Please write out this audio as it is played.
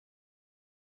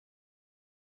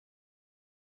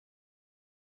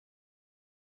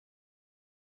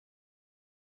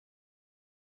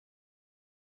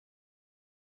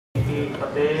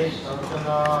फतेह।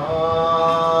 सतनाम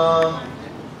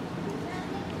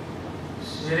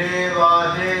श्री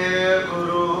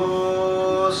वाहेगुरु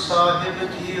साहिब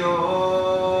जीओ।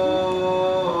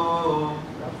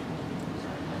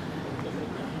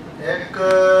 एक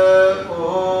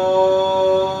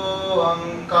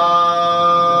ओंकार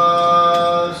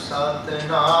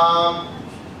सतनाम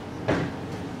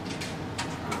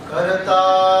करता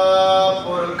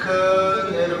पुरख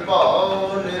निर्भव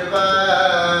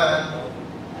निर्वैर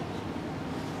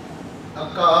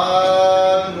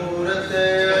अकाल मूरत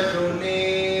अजूनी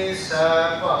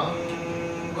सैभं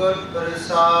गुर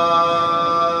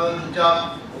प्रसाद। जप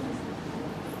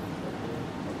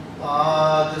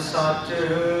आद सच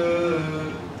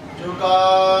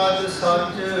जुगाद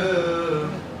सच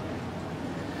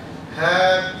है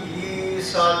भी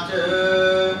सच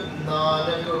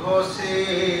नानक होसी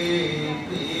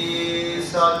भी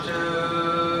सच।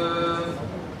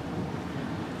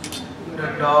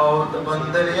 डटाउत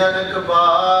बंदन अनक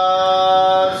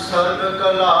बार सर्व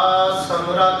कला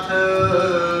समरथ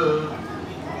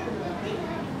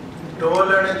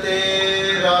डोलन ते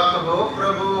राखो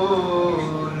प्रभु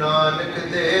नानक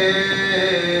दे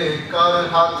कर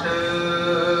हाथ।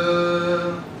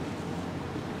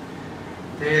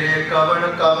 तेरे कवन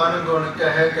कवन गुण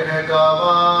कह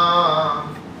गावा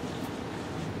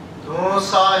तू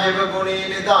साहिब गुणी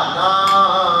निधाना।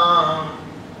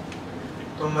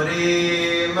 तुमरी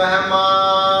महिमा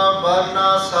बरना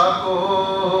सको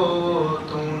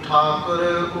तू ठाकुर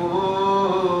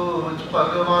ऊच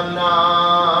भगवाना।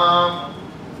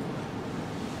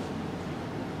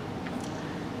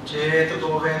 चेत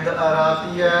गोविंद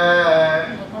आराधिय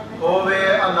होवे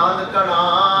आनंद कणा।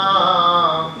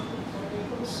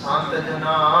 संत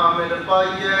जना मिल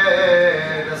पाइए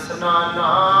रसना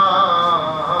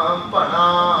नाम भना।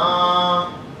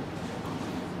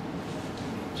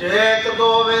 चेत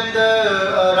गोविंद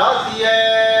आराधिय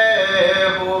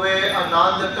होवे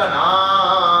आनंद घना।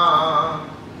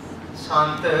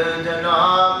 संत जना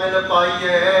मिल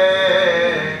पाइए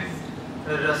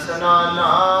रसना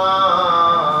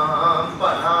नाम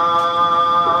भना।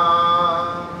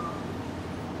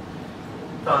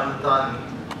 धन धन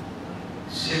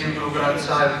श्री गुरु ग्रंथ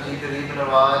साहिब जी गरीब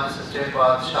नवाज सच्चे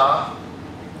पातशाह।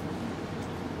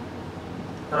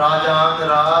 राजान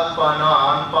राज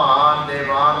पानान पान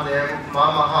देवान देव उपमा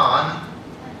महान।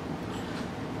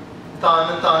 धन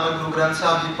धन गुरु ग्रंथ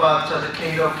साहिब जी पातशाह the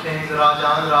king of kings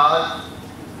राजान राज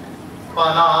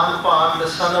पानान पान the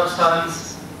son of sons।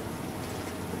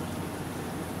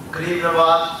 गरीब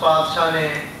नवाज पातशाह ने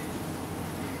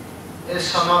इस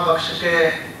समा बख्श के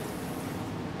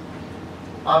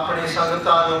अपनी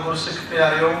संगतां नूं गुरसिख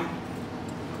प्यारिओ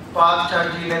पातशाह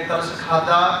जी ने तरस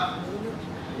खादा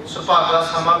सुभागा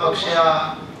समा बख्शिया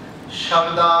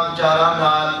शब्दां विचारां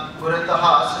नाल गुर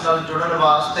इतिहास नाल जुड़न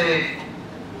वास्ते।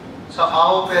 सो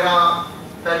आओ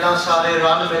पहला सारे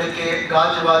रल मिल के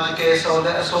गज वज के so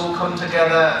let's all come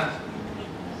together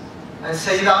and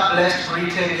say that blessed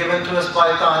greeting given to us by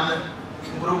Dhan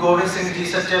Guru Gobind Singh जी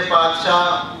सच्चे पातशाह।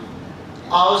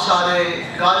 आओ सारे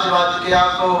गज वज के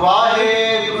आखो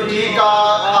वाहेगुरु जी का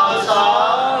खालसा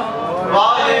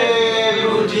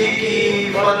वाहेगुरु जी की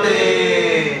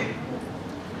फतेह।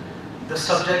 The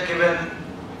subject given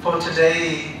for today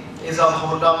is of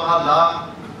Hola Mohalla.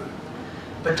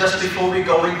 But just before we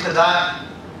go into that,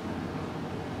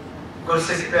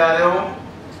 Gursikh Pyareo,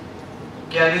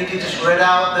 Gyani ji just read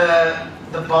out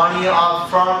the Bani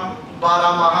from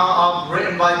Maha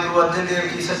written by Guru Arjan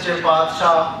Dev Ji Sache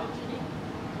Padshah.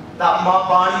 That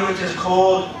Bani which is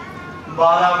called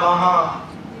Maha,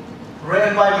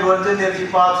 written by Guru Arjan Dev Ji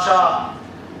Padshah,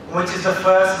 which is the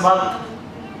first month.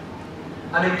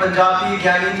 And in Punjabi,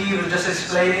 Gyani ji was just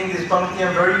explaining this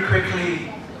panktiyan very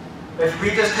quickly. If we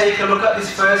just take a look at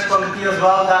this first pankti as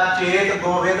well, that Chet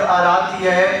Govind Aradhi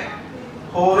hai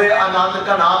Hove Anand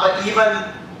Kana, but even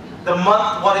the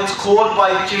month, what it's called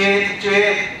by Chet,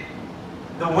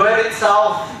 the word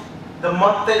itself, the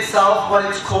month itself, what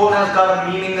it's called has got a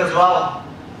meaning as well.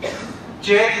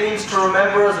 Chet means to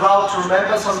remember as well, to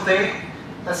remember something.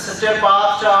 And Sache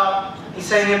Padshah, he's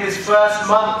saying in this first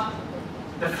month,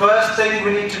 the first thing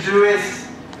we need to do is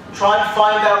try and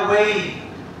find our way.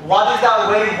 What is that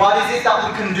way? What is it that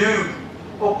we can do?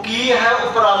 ਉਹ ਕੀ ਹੈ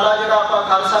ਉਪਰਾਲਾ ਜਿਹੜਾ ਆਪਾਂ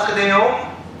ਕਰ ਸਕਦੇ ਹਾਂ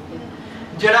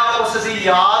ਜਿਹੜਾ ਉਸ ਦੀ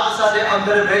ਯਾਦ ਸਾਡੇ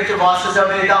ਅੰਦਰ ਵਿੱਚ ਵਸ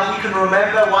ਜਾਵੇ that we can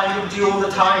remember Waheguru Ji all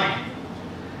the time.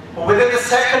 Within the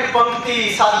second pankti,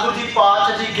 Sadhguru Ji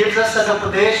Pacha Ji gives us an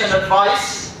upadesh and advice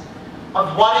of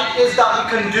what it is that we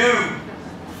can do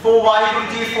for Waheguru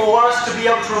Ji, for us to be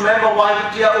able to remember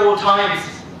Waheguru Ji at all times.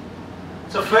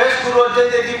 So first Guru Arjan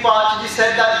Dev Ji Paatshah Ji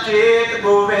said that Chet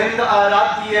Govind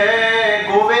Aradhya.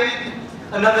 Govind,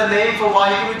 another name for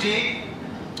Vaheguru Ji.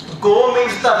 Go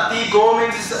means dharti, go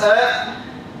means earth.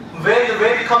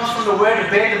 Wind comes from the word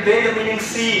bind meaning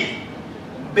seed.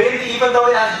 Bind, even though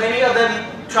it has many other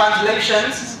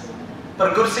translations,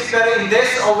 but Gursikh in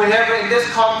this over here, in this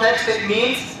context, it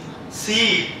means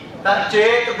seed. That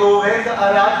Chet Govind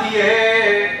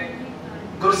Aradhya.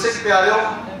 Gursikh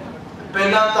Pyareo,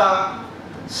 ਪਹਿਲਾਂ ਤਾਂ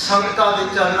ਸੰਗਤਾਂ ਦੇ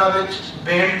ਚਰਨਾਂ ਵਿੱਚ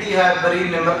ਬੇਨਤੀ ਹੈ ਬੜੀ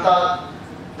ਨਿਮਰਤਾ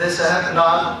ਦੇ ਸਹਿਤ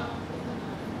ਨਾਲ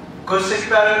ਗੁਰਸਿੱਖ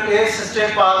ਪਿਆਰਿਓ ਇਹ ਸੱਚੇ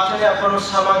ਪਾਤਸ਼ਾਹ ਨੇ ਆਪਾਂ ਨੂੰ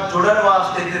ਸਮਾਂ ਜੁੜਨ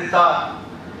ਵਾਸਤੇ ਦਿੱਤਾ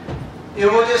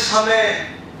ਇਹੋ ਜਿਹੇ ਸਮੇਂ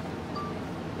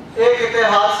ਇਹ ਕਿਤੇ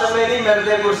ਹਰ ਸਮੇਂ ਨਹੀਂ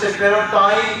ਮਿਲਦੇ ਗੁਰਸਿੱਖ ਪਿਆਰਿਓ ਤਾਂ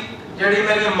ਹੀ ਜਿਹੜੀ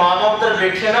ਮੇਰੀਆਂ ਮਾਵਾਂ ਉੱਧਰ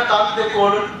ਬੈਠੀਆਂ ਨਾ ਕੰਧ ਦੇ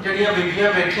ਕੋਲ ਜਿਹੜੀਆਂ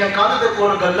ਬੀਬੀਆਂ ਬੈਠੀਆਂ ਕੰਧ ਦੇ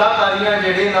ਕੋਲ ਗੱਲਾਂ ਕਰ ਰਹੀਆਂ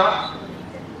ਜਿਹੜੇ ਨਾ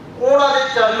ਉਹਨਾਂ ਦੇ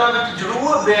ਚਰਨਾਂ ਵਿੱਚ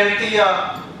ਜ਼ਰੂਰ ਬੇਨਤੀ ਆ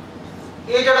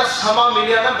ਇਹ ਜਿਹੜਾ ਸਮਾਂ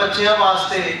ਮਿਲਿਆ ਨਾ ਬੱਚਿਆਂ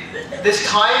ਵਾਸਤੇ this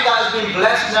time that has been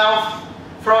blessed now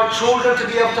for our children to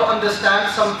be able to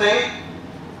understand something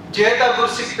ਜੇ ਤਾਂ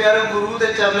ਗੁਰਸਿੱਖ ਪਿਆਰੇ ਗੁਰੂ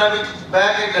ਦੇ ਚਰਨਾਂ ਵਿੱਚ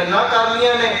ਬਹਿ ਕੇ ਗੱਲਾਂ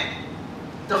ਕਰਨੀਆਂ ਨੇ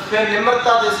ਤਾਂ ਫਿਰ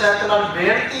ਨਿਮਰਤਾ ਦੇ ਸਹਿਤ ਨਾਲ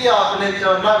ਬੇਨਤੀ ਆ ਆਪਣੇ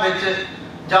ਚਰਨਾਂ ਵਿੱਚ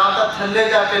ਜਾਂ ਤਾਂ ਥੱਲੇ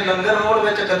ਜਾ ਕੇ ਲੰਗਰ ਹੋਲ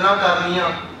ਵਿੱਚ ਗੱਲਾਂ ਕਰਨੀਆਂ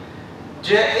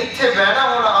ਜੇ ਇੱਥੇ ਬਹਿਣਾ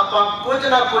ਹੁਣ ਆਪਾਂ ਕੁਝ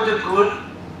ਨਾ ਕੁਝ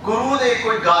ਗੁਰੂ ਦੇ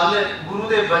ਕੋਈ ਗੱਲ ਗੁਰੂ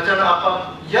ਦੇ ਬਚਨ ਆਪਾਂ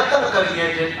ਯਤਨ ਕਰੀਏ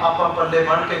ਜੇ ਆਪਾਂ ਪੱਲੇ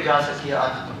ਬਣ ਕੇ ਜਾ ਸਕੀਏ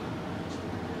ਅੱਜ ਤੋਂ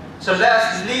So let's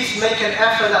at least make an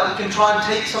effort that we can try and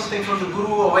take something from the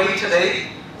Guru away today.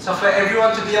 So for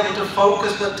everyone to be able to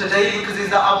focus today, because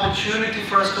it's the opportunity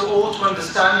for us to all to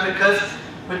understand, because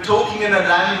we're talking in a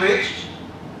language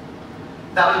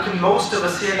that we can, most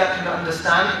of us here that can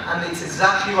understand, and it's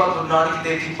exactly what Guru Nanak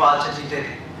Dev Ji Paatshah Ji did.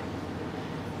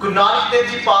 Guru Nanak Dev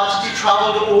Ji Paatshah Ji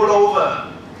travelled all over.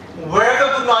 Wherever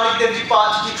Guru Nanak Dev Ji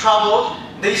Paatshah Ji travelled,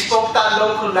 they spoke that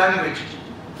local language.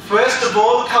 First of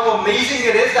all, look how amazing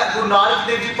it is that Guru Nanak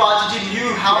Dev Ji Paatshah Ji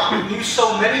knew so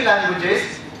many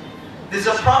languages. There's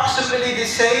approximately, they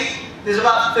say, there's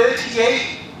about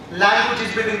 38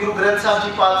 languages within Guru Granth Sahib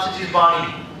Ji Paatshah Ji's Bani.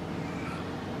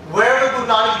 Wherever Guru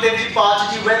Nanak Dev Ji Paatshah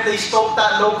Ji went, they spoke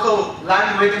that local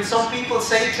language. And some people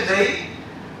say today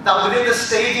that within the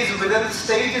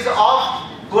stages of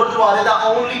Gurdwara that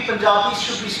only Punjabi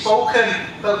should be spoken.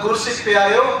 But Gursikh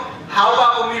Pyareo, how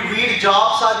about when we read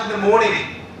Jaap Sahib in the morning?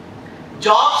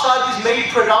 Jaap Sahib is made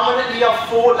predominantly of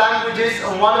 4 languages,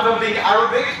 and one of them being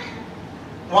Arabic,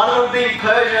 one of them being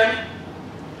Persian,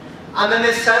 and then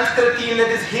there's Sanskrit, and then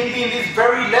there's Hindi, and there's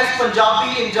very less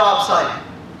Punjabi in Jaap Sahib.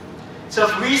 So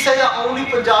if we say that only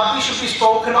Punjabi should be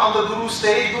spoken on the Guru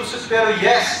stage, Gursikh Pyareo,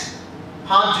 yes,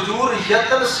 हाँ जरूर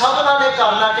यत्न सबना ने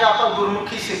करना कि आप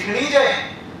गुरमुखी सीखनी जाए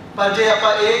पर जे आप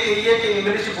ये कहिए कि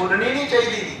इंग्लिश बोलनी नहीं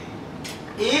चाहिए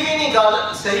ये भी नहीं गल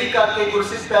सही करके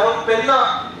गुरसिख प्यारो पहला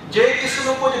जे किसी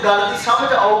को कुछ गल की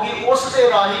समझ आऊगी उस दे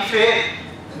राही फिर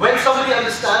when somebody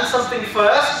understands something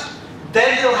first then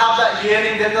they'll have that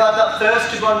yearning, then they'll have that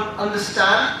thirst to go and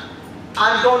understand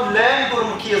and go and learn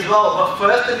Gurmukhi as well, but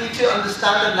first they need to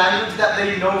understand the language that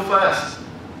they know first.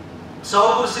 So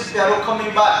Gursikh Pyaro,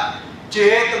 coming back,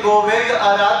 Chet Govind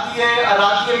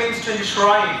Aradhya means to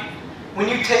enshrine. When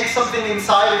you take something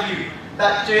inside of you,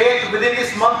 that Chet, within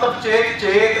this month of Chet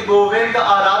Govind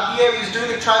Aradhya is doing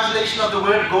the translation of the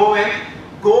word Govind.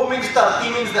 Go means Tarti,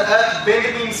 means the earth,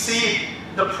 Bind means seed.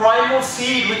 The primal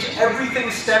seed which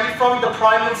everything stemmed from, the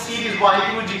primal seed is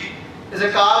Vaheguru Ji. Is a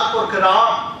Kal for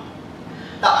Karam.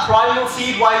 That primal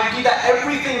seed, Vaheguru Ji, that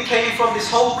everything came from,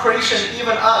 this whole creation,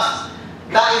 even us.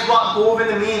 That is what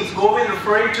Govind means. Govind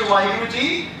referring to Vaheguru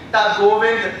Ji. That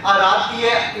Govind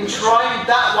Aradhya, enshrined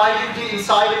that Vaheguru Ji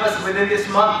inside of us within this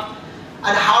month.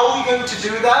 And how are we going to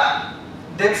do that?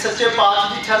 Then Sache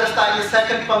Paatshah Ji tell us that in the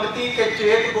second Pangati, ke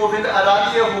Chet Govind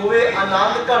Aradhya Hove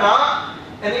Anand Kana.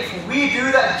 And if we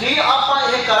do that, Je Apa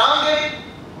Ye Karange,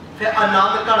 Fe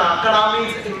Anand Kana. Kana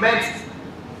means immense,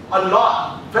 a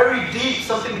lot, very deep,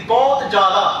 something bahut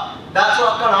jada. That's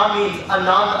what Kana means.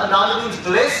 Anand, Anand means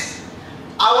bliss.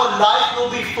 Our life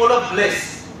will be full of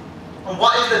bliss. And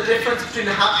what is the difference between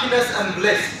happiness and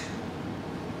bliss?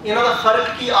 You know the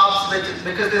farq ki aps vich,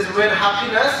 because there's the word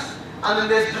happiness and then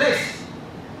there's bliss.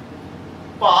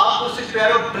 But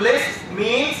bliss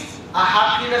means a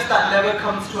happiness that never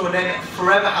comes to an end,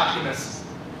 forever happiness.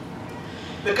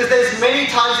 Because there's many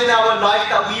times in our life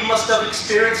that we must have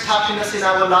experienced happiness in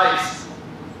our lives.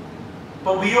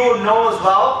 But we all know as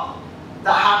well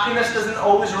that happiness doesn't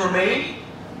always remain.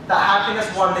 That happiness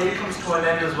one day comes to an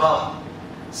end as well.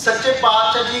 Sache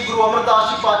Paatshah Ji, Guru Amar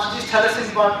Das Ji Paatshah Ji tell us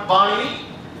in Bani,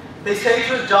 they say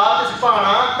to us, Jaat is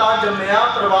Pana, Ta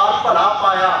Jamya, Pravar Pala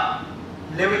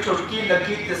Paya, Live Chutki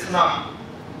Lagi Tisna.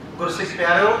 Gursikh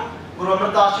Pyaro, Guru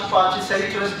Amardas Ji Paatshah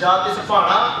said to us, Jat is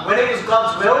Pana, when it was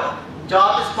God's will,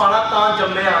 Jat is Pana Taan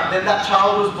Jammaya, then that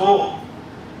child was born.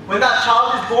 When that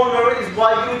child is born, where it is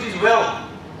Vaheguru's will,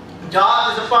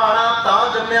 Jat is Pana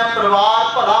Taan Jammaya,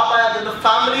 Parivar Bhala Paya, then the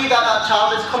family that that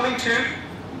child is coming to,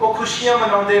 wo khushiyan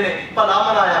manaunde ne, bhala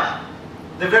manaya.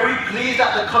 They're very pleased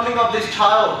at the coming of this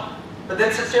child. But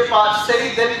then Sache Paatshah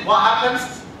say, then what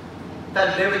happens?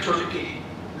 That live chutki.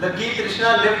 Lagi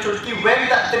Trishna, live chutki. When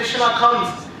that Trishna comes,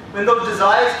 when those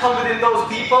desires come within those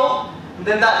people,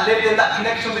 then that live, then that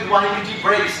connection with Vaheguru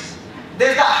breaks.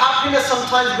 There's that happiness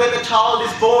sometimes when the child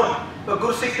is born. But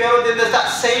Guru Sikh Pero, then there's that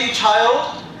same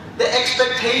child, the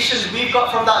expectations we've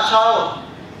got from that child.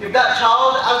 If that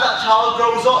child, as that child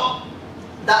grows up,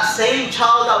 that same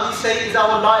child that we say is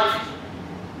our life,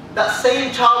 that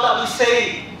same child that we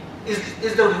say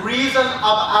is the reason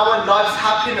of our life's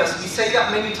happiness. We say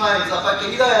that many times. Aapa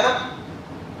kahida hai na,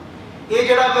 ye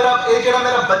jada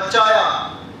mera bachcha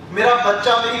ya, mera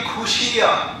bachcha meri khushi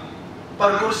ya.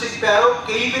 Par Guru Sikh Pyaro,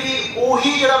 kai bari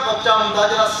ohi jada bachcha hunda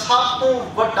jada sab to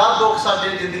vadda dukh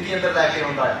sade zindagi andar leke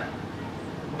aunda hai.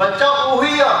 Bachcha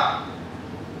ohi ya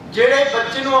jehde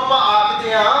bachche nu aapa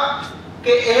aakde ha कि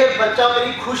यह बच्चा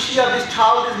मेरी खुशी है, this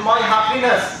child is my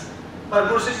happiness. पर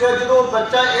गुरु सिख जो जो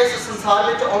बच्चा इस संसार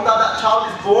में आंदा, that child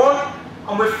is born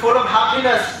and we're full of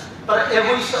happiness.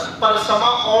 पर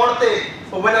समा आने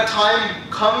but when a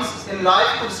time comes in life,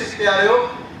 Guru Sikh Pyareo,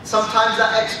 sometimes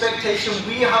that expectation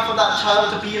we have for that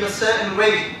child to be in a certain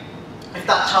way, if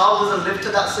that child doesn't live to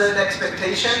that certain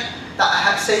expectation,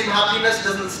 that same happiness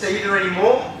doesn't stay there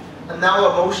anymore, and now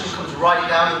emotion comes right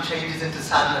down and changes into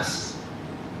sadness.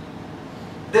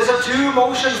 There's two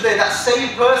emotions there. That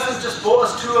same person just brought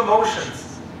us two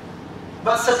emotions.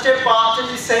 But Sache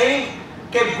Paatshah is saying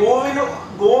that Govind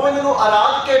nu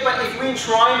arad ke, but if we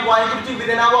enshrine Vaheguru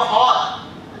within our heart,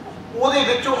 ode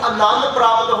vichon anand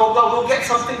prapt hoga, we'll get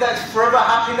something that is forever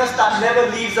happiness that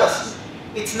never leaves us.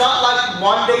 It's not like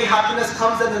one day happiness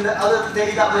comes and then the other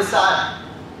day that we're sad.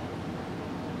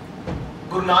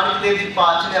 Guru Nanak Dev Ji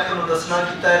Paatshah ne apnu dasna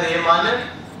kita hai, re man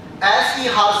aisi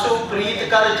haso preet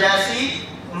kar jaisi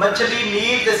Machali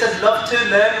need, they said, love to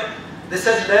learn. They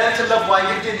said, learn to love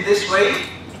Vaheguru in this way,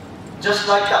 just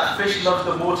like that fish loves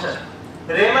the water.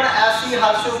 Reman aisi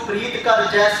harsu preet kar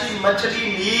jaisi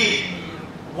machali need.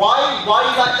 Why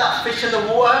like that fish in the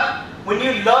water? When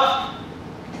you love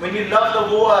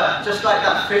the water, just like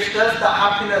that fish does, that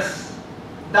happiness,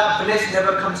 that bliss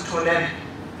never comes to an end.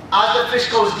 As the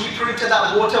fish goes deeper into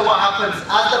that water, what happens?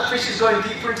 As the fish is going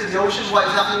deeper into the ocean, what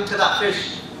is happening to that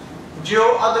fish?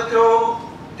 Jo adakro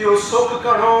त्यो सुख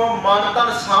करो मन तन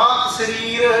सांत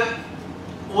शरीर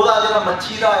ओदा जरा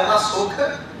मच्छी दा है ना सुख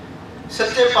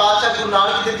सच्चे पातशाह गुरु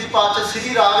नानक देव जी पातशाह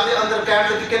श्री राग दे अंदर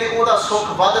कहते कि कहने ओदा सुख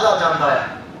वधदा जांदा है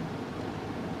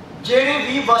जेड़ी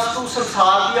भी वस्तु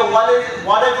संसार दी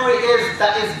whatever it is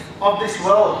that is of this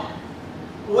world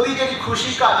ओदी जेड़ी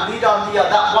खुशी घटदी जांदी है,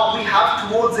 that what we have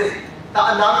towards it, that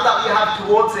anand that we have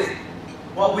towards it,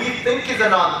 what we think is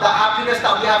anand, that happiness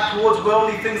that we have towards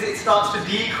worldly things, it starts to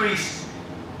decrease.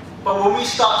 But when we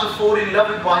start to fall in love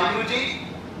with Vaheguru,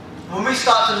 when we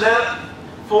start to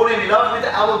fall in love with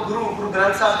our Guru, Guru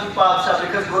Granth Sahib Ji Paatshah,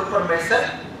 because Guru Parmesar,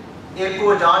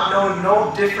 Eko Jaan,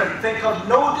 no different, think of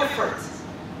no difference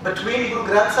between Guru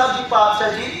Granth Sahib Ji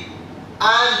Paatshah Ji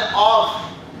and of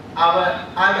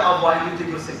Vaheguru Ji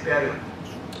Guru Sikh Pyareo.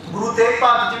 Guru Tegh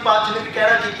Bahadur Ji Paatshah ne bhi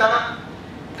kehna kita na,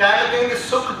 कहने लगे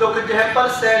सुख दुख जह पर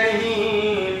से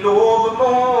नहीं लोभ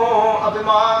मोह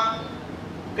अभिमान.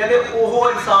 कहते ओहो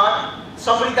इंसान,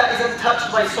 somebody that isn't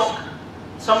touched by sukh,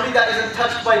 somebody that isn't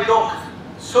touched by dukh,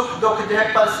 sukh dukh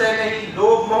jeh par se nahi,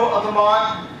 lobh moh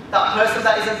abhiman, that person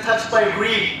that isn't touched by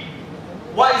greed.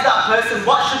 What is that person?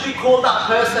 What should we call that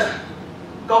person?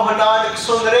 Kaho Nanak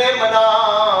sunre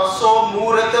mana so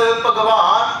murat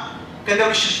bhagwan. कहते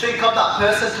we should think of that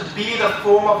person to be the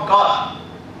form of God.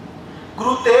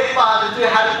 Guru Tegh Bahadur Ji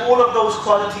had all of those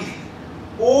qualities.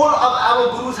 All of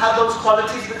our Gurus had those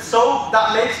qualities, so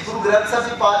that makes Guru Granth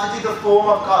Sahib Ji Paatshah Ji the form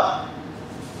of God.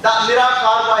 That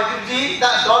Nirakar Vaheguru Ji,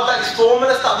 that God that is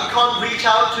formless, that we can't reach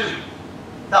out to,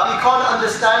 that we can't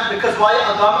understand, because why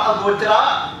agam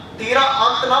agotara, tira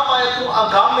ant na paya tu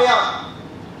agamya.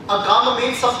 Agam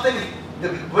means something, the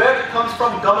word comes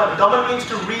from gaman. Gaman means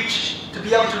to reach, to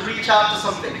be able to reach out to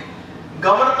something.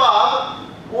 Gaman bhav,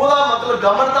 ओदा मतलब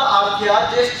गमन का अर्थ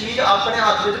है जिस चीज अपने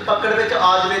हाथ में पकड़ में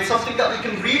आ जाए, something that we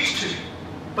can reach to.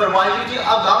 पर Vaheguru Ji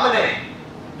agam ne,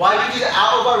 Vaheguru Ji is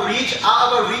out of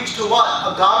our reach to what?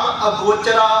 Agam,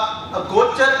 agochara.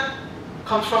 Agochar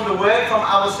comes from the word from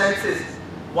our senses.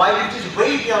 Vaheguru Ji is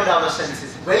way beyond our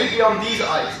senses, way beyond these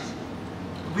eyes.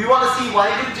 We want to see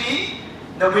Vaheguru Ji,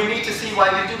 that we need to see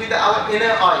Waheguru with our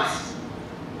inner eyes.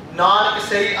 Nanak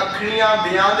say akhriyan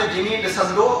bayan jini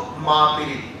dasando ma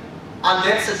piri. And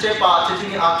then Sache Paatshah ji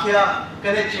ne akhya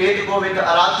kehne chet govind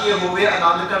aratiye hove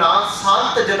anand kana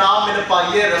sant janam min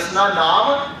paiye rasna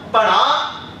naam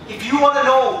bana. If you want to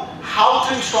know how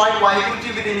to enshrine Waheguru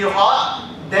ji within your heart,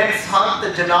 then sant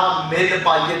janam min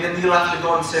paiye, then you'll have to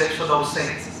go and search for those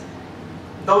saints.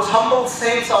 Those humble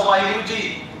saints are Waheguru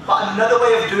ji. But another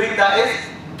way of doing that is,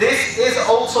 this is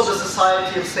also the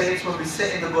society of saints when we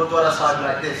sit in the Gurdwara side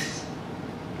like this.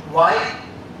 Why?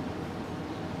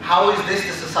 How is this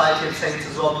the society of saints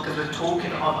as well? Because we're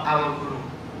talking of our Guru.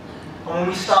 And when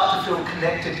we start to feel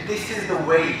connected, this is the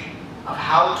way of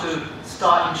how to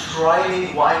start enshrining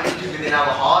Waheguru within our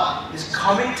heart, is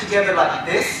coming together like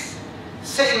this,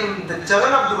 sitting in the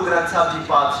Charan of Guru Granth Sahib Ji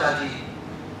Paatshah Ji,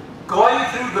 going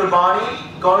through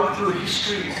Gurbani, going through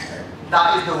history.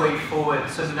 That is the way forward.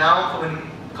 So now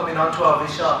coming on to our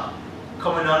Visha,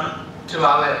 coming on to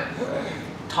our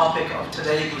topic of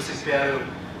today, Guru Sikh Pyaro.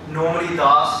 Normally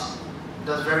Das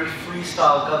does very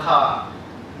freestyle Katha,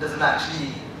 doesn't actually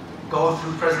go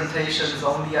through presentations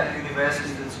only at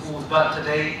universities and schools, but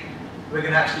today we're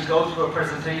going to actually go through a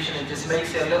presentation. It just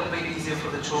makes it a little bit easier for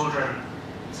the children,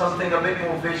 something a bit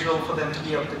more visual for them to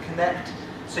be able to connect.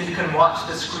 So you can watch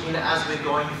the screen as we're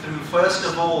going through. First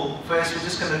we're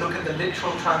just going to look at the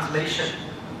literal translation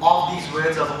of these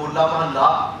words of Hola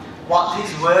Mohalla. What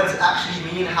these words actually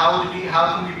mean, how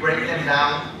can we break them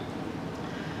down?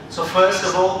 So first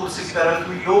of all, if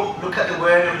we look at the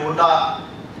word Hola,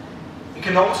 it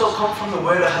can also come from the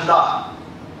word Halla.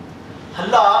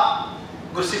 Halla,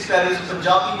 Gursikh Pyaro, is a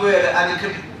Punjabi word, and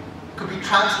it could be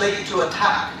translated to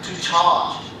attack, to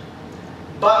charge.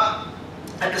 But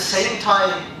at the same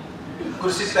time,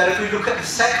 Gursikh Pyaro, if we look at the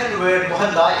second word,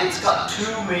 Mohalla, it's got two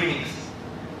meanings.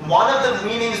 One of the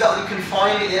meanings that we can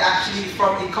find it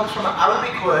comes from an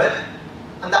Arabic word,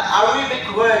 and that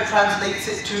Arabic word translates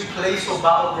it to place or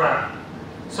battleground.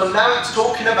 So now it's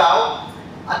talking about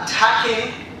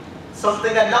attacking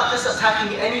something, and not just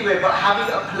attacking anywhere, but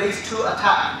having a place to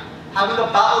attack, having a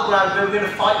battleground where we're going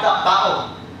to fight that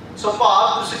battle. So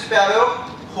far, Gursikh Pyaro,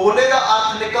 Hole da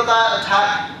arth nikalda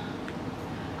attack.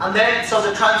 And then, so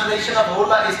the translation of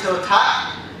Hola is to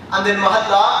attack, and then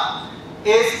Mahalla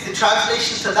is, the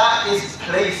translation to that is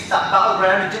place, that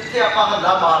battleground,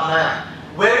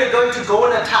 where we're going to go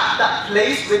and attack that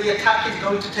place where the attack is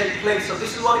going to take place. So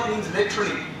this is what it means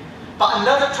literally. But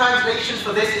another translation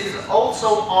for this is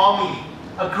also army,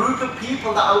 a group of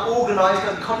people that are organized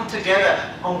and come together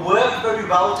and work very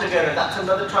well together. That's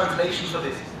another translation for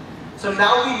this. So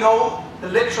now we know the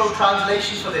literal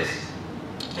translation for this.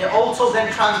 It also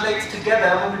then translates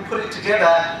together, when we put it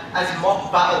together, as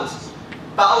mock battles.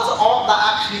 Battles aren't that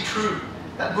actually true.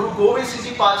 That Guru Gobind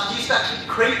Singh Ji Paatshah used to actually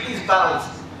create these battles.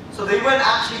 So they weren't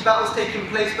actually battles taking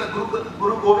place, but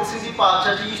Guru Gobind Singh Ji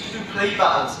Paatshah Ji used to do play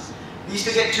battles. They used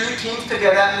to get two teams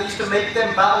together and they used to make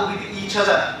them battle with each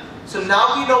other. So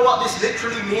now we know what this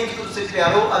literally means, Guru Sikh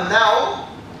Pyaro. And now,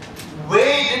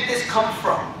 where did this come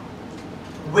from?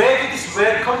 Where did this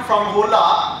word come from,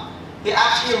 Hola? It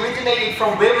actually originated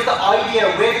from, where was the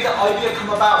idea? Where did the idea come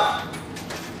about?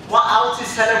 What else is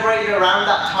celebrated around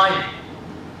that time?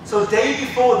 So day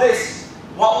before this,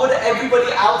 what would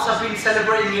everybody else have been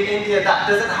celebrating in India that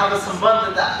doesn't have a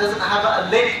sambandh, that doesn't have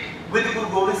a link with Guru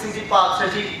Gobind Singh Ji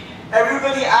Paatshah Ji?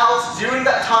 Everybody else during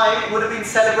that time would have been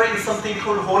celebrating something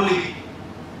called Holi.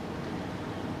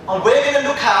 And we're going to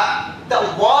look at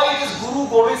that, why does Guru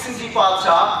Gobind Singh Ji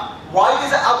Paatshah, why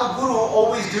does our Guru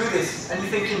always do this? And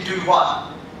you're thinking, do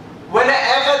what?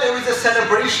 Whenever there is a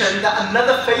celebration that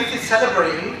another faith is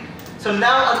celebrating, so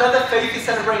now another faith is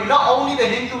celebrating, not only the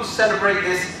Hindus celebrate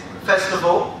this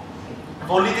festival,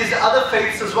 only there's other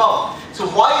faiths as well. So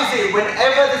why is it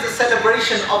whenever there's a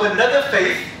celebration of another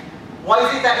faith, why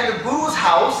is it that in the Guru's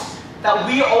house that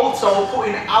we also put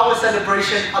in our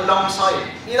celebration alongside?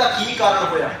 ਇਹਦਾ ਕੀ ਕਾਰਨ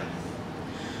ਹੋਇਆ?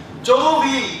 ਜਦੋਂ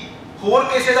ਵੀ ਹੋਰ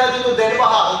ਕਿਸੇ ਦਾ ਜਦੋਂ ਦਿਨ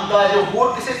ਬਹਾਰ ਹੁੰਦਾ ਹੈ, ਜੋ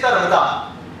ਹੋਰ ਕਿਸੇ ਧਰਮ ਦਾ,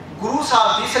 ਗੁਰੂ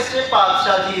ਸਾਹਿਬ ਜੀ ਸੱਚੇ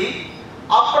ਪਾਤਸ਼ਾਹ ਜੀ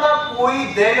ਆਪਣਾ ਕੋਈ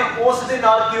ਦਿਨ ਉਸ ਦੇ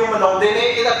ਨਾਲ ਕਿਉਂ ਮਨਾਉਂਦੇ ਨੇ?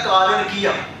 ਇਹਦਾ ਕਾਰਨ ਕੀ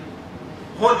ਆ?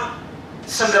 ਹੁਣ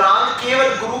ਸੰਗਰਾਂਦ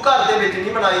ਕੇਵਲ ਗੁਰੂ ਘਰ ਦੇ ਵਿੱਚ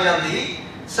ਨਹੀਂ ਮਨਾਈ ਜਾਂਦੀ।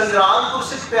 ਸੰਗਰਾਂਦ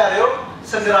ਗੁਰਸਿੱਖ ਪਿਆਰਿਓ,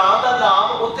 ਸੰਗਰਾਂਦ ਦਾ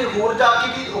ਨਾਮ ਉੱਥੇ ਹੋਰ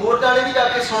ਜਾਣੇ ਵੀ ਜਾ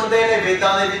ਕੇ ਸੁਣਦੇ ਨੇ,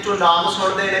 ਵੇਦਾਂ ਦੇ ਵਿੱਚੋਂ ਨਾਮ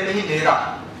ਸੁਣਦੇ ਨੇ ਮਹੀਨੇ ਦਾ।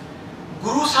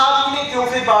 ਗੁਰੂ ਸਾਹਿਬ ਜੀ ਨੇ ਕਿਉਂ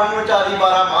ਫਿਰ ਬਾਣੀ ਉਚਾਰੀ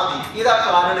 12 ਮਾਹ ਦੀ? ਇਹਦਾ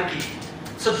ਕਾਰਨ ਕੀ?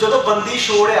 ਸੋ ਜਦੋਂ ਬੰਦੀ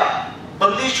ਛੋੜ ਆ,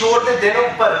 ਬੰਦੀ ਛੋੜ ਦੇ ਦਿਨ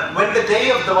ਉੱਪਰ, when the day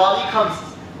of Diwali comes,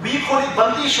 we call it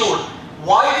Bandi Chhor.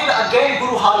 Why did again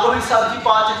Guru Hargobind Sahib Ji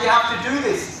Paatshah Ji have to do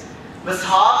this?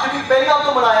 ਵਿਸਾਖ ਵੀ ਪਹਿਲਾਂ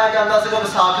ਤੋਂ ਮਨਾਇਆ ਜਾਂਦਾ ਸੀਗਾ,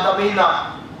 ਵਿਸਾਖ ਦਾ ਮਹੀਨਾ.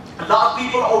 A lot of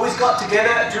people always got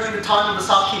together during the time of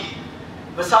Vaisakhi.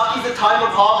 Vaisakhi is the time of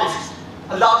harvest.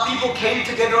 A lot of people came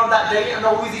together on that day and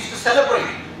always used to celebrate.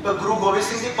 But Guru Gobind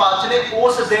Singh Ji Paatshah ne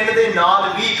us din de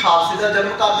naal vi Khalsa da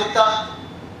janam kar ditta.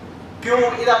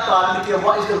 Kyun ida karan kiya?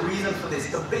 What is the reason for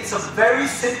this? It's a very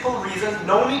simple reason.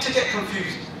 No need to get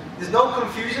confused. There's no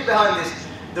confusion behind this.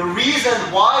 The reason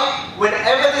why,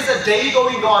 whenever there's a day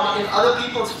going on in other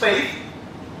people's faith,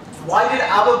 why did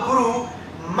our Guru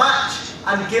match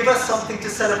and give us something to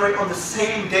celebrate on the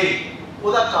same day?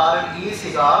 Uda karan ye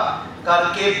siga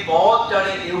karke bahut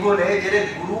jane eho ne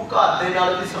jehde Guru ghar de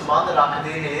naal bhi sambandh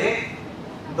rakhde ne,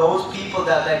 those people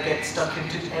that get stuck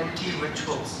into empty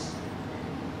rituals,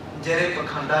 ਜਿਹੜੇ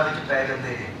ਪਖੰਡਾਂ ਵਿੱਚ ਪੈ ਜਾਂਦੇ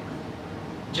ਨੇ,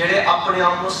 ਜਿਹੜੇ ਆਪਣੇ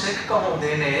ਆਪ ਨੂੰ ਸਿੱਖ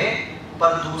ਕਹਾਉਂਦੇ ਨੇ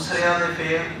ਪਰ ਦੂਸਰਿਆਂ ਦੇ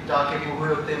ਫੇਰ ਜਾ ਕੇ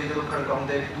ਬੂਹੇ ਉੱਤੇ ਵੀ ਜਦੋਂ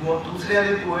ਖੜਕਾਉਂਦੇ, ਦੂਸਰਿਆਂ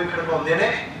ਦੇ ਬੂਹੇ ਖੜਕਾਉਂਦੇ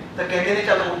ਨੇ ਤਾਂ ਕਹਿੰਦੇ ਨੇ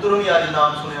ਚੱਲ ਉਧਰੋਂ ਵੀ ਅੱਜ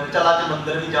ਨਾਮ ਸੁਣਿਆ, ਚੱਲ ਅੱਜ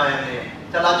ਮੰਦਿਰ ਵੀ ਜਾ ਆਉਂਦੇ ਆ,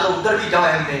 ਚੱਲ ਅੱਜ ਉਧਰ ਵੀ ਜਾ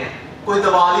ਆਉਂਦੇ ਆ, ਕੋਈ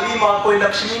ਦੀਵਾਲੀ ਵੀ ਕੋਈ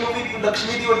ਲక్ష్ਮੀ ਨੂੰ ਵੀ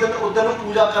ਲక్ష్ਮੀ ਦੀ ਉਧਰ ਨੂੰ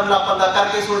ਪੂਜਾ ਕਰਨ ਲੱਗ ਪੈਂਦਾ,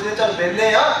 ਕਰਕੇ ਸੋਚਦੇ ਚੱਲ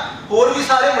ਵਿਹਲੇ ਆ, ਹੋਰ ਵੀ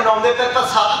ਸਾਰੇ ਮਨਾਉਂਦੇ ਪਏ, ਪਰ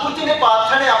ਸਤਿਗੁਰੂ ਜੀ ਨੇ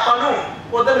ਪਾਤਸ਼ਾਹ ਨੇ ਆਪਾਂ ਨੂੰ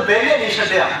ਉਧਰ ਵਿਹਲੇ ਨਹੀਂ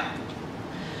ਛੱਡਿਆ।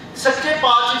 Sache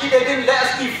Paatshah Ji, they didn't let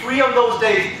us be free on those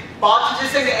days. Paatshah Ji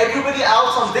saying everybody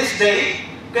else on this day,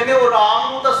 ਕਹਿੰਦੇ ਉਹ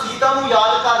ਰਾਮ ਨੂੰ ਤਾਂ ਸੀਤਾ ਨੂੰ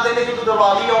ਯਾਦ ਕਰਦੇ ਨੇ ਜਦੋਂ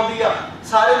ਦੀਵਾਲੀ ਆਉਂਦੀ ਆ,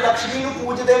 ਸਾਰੇ ਲక్ష్ਮੀ ਨੂੰ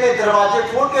ਪੂਜਦੇ ਨੇ, ਦਰਵਾਜ਼ੇ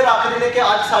ਖੋਲ ਕੇ ਰੱਖਦੇ ਨੇ ਕਿ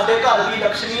ਅੱਜ ਸਾਡੇ ਘਰ ਵੀ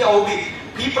ਲక్ష్ਮੀ ਆਊਗੀ।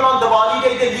 People on Diwali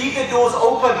day, they leave the doors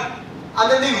open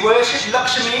and then they worship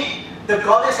Lakshmi, the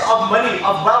goddess of money,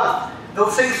 of wealth.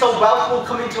 They'll sing so wealth will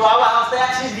come into our house. They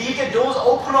actually leave the doors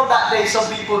open on that day. Some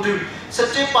people do.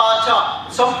 Sache Paatshah,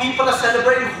 some people are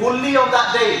celebrating Holi on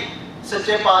that day.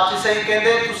 Sache Paatshah saying,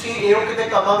 ਕਹਿੰਦੇ ਤੁਸੀਂ ਇਹੋ ਕਿਤੇ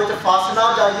ਕੰਮਾਂ ਵਿੱਚ ਫਸ ਨਾ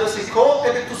ਜਾਈਓ ਸਿੱਖੋ,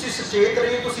 ਕਹਿੰਦੇ ਤੁਸੀਂ ਸੁਚੇਤ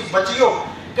ਰਹੀਓ, ਤੁਸੀਂ ਬਚਿਓ।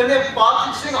 ਕਹਿੰਦੇ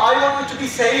Paatshah saying, I want you to be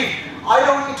saved. I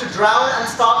don't want you to drown and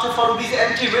start to follow these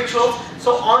empty rituals.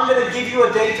 So I'm going to give you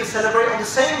a day to celebrate on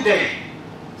the same day.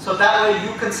 So that way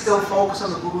you can still focus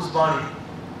on the Guru's Bani.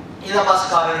 ਇਹਦਾ ਬਸ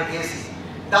ਕਾਰਨ ਇਹ ਸੀ।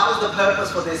 That was the purpose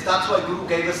for this. That's why Guru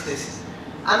gave us this.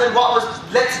 And then what was,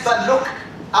 let's look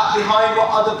at behind what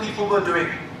other people were doing.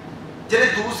 ਜਿਹੜੇ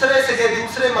ਦੂਸਰੇ ਸੀਗੇ,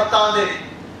 ਦੂਸਰੇ ਮਤਾਂ ਦੇ,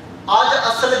 ਅੱਜ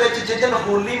ਅਸਲ ਵਿੱਚ ਜਿੱਦਣ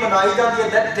ਹੋਲੀ ਮਨਾਈ ਜਾਂਦੀ ਹੈ,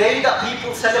 that day that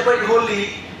people celebrate Holi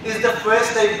is the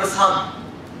first day of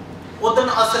Basant. ਉਦੋਂ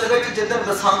ਅਸਲ ਵਿੱਚ ਜਿੱਦਣ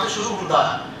ਬਸੰਤ ਸ਼ੁਰੂ ਹੁੰਦਾ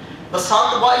ਹੈ।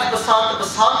 Basant, what is Basant?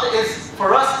 Basant is,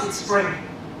 for us, it's spring.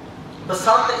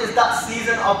 Basant is that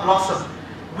season of blossom.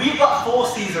 We've got 4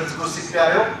 seasons, Gursikh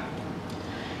Pyareo.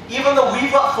 Even though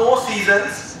we've got 4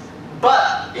 seasons,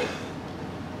 but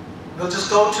we'll just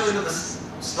go to the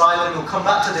slide and we'll come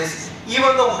back to this.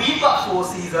 Even though we've got 4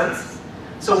 seasons,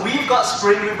 so we've got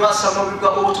spring, we've got summer, we've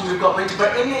got autumn, we've got winter,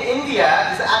 but in India,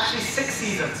 there's actually 6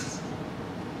 seasons.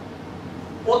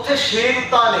 ਉੱਥੇ 6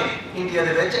 ਰੁੱਤਾਂ ਨੇ India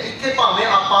ਦੇ ਵਿੱਚ, ਇੱਥੇ ਭਾਵੇਂ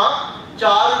ਆਪਾਂ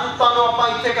 4 ਰੁੱਤਾਂ ਨੂੰ ਆਪਾਂ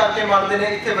ਇੱਥੇ ਕਰਕੇ ਮੰਨਦੇ ਨੇ,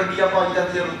 ਇੱਥੇ ਵੰਡੀਆਂ ਪਾਈ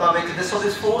ਜਾਂਦੀਆਂ ਰੁੱਤਾਂ ਵਿੱਚ। So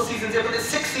there's 4 seasons here, but there's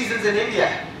 6 seasons in India.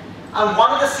 And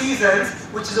one of the seasons,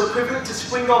 which is equivalent to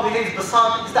spring over here, is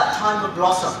Basant, is that time of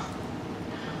blossom.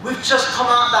 We've just come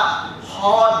out of that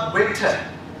hard winter.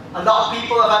 A lot of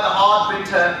people have had a hard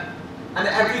winter, and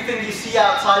everything you see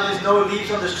outside, there's no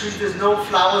leaves on the street, there's no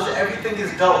flowers, everything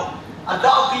is dull. A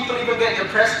lot of people even get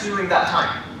depressed during that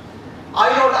time. I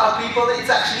know a lot of people, it's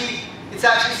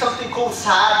actually something called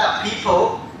sad, that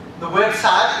people, the word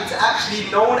sad, it's actually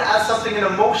known as something, an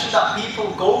emotion that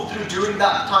people go through during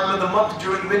that time of the month,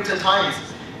 during winter times.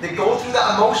 They go through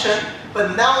that emotion,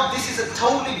 but now this is a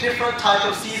totally different type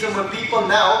of season where people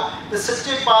now, the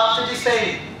Sache Paatshah is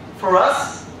saying, for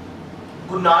us,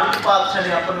 Guru Nanak Paatshah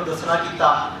ne apan nu dasna kita,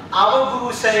 our Guru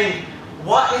is saying,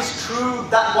 what is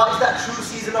that true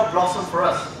season of blossom for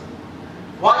us?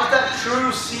 What is that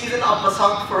true season of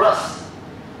Basant for us?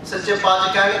 Sache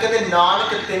Paatshah ਕਹਿੰਦੇ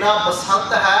ਨਾਨਕ ਤਿਨਾ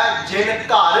ਬਸੰਤ ਹੈ ਜਿਨ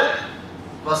ਘਰ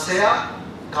ਵਸਿਆ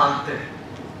ਕੰਤ।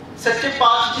 Sache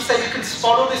Paatshah Ji say, you can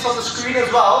follow this on the screen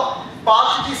as well.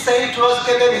 Paatshah Ji saying to us,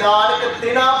 ਕਹਿੰਦੇ ਨਾਨਕ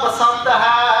ਤਿਨਾ ਬਸੰਤ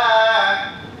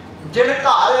ਹੈ ਜਿਨ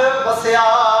ਘਰ ਵਸਿਆ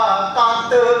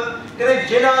ਕੰਤ, ਕਹਿੰਦੇ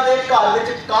ਜਿਨ੍ਹਾਂ ਦੇ ਘਰ ਵਿੱਚ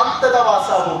ਕੰਤ ਦਾ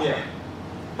ਵਾਸਾ ਹੋ ਗਿਆ।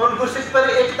 ਹੁਣ ਗੁਰਸਿੱਖ ਪਰ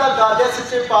ਇੱਕ ਤਾਂ ਗੱਲ ਹੈ,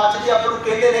 ਸੱਚੇ ਪਾਤਸ਼ਾਹ ਜੀ ਆਪਾਂ ਨੂੰ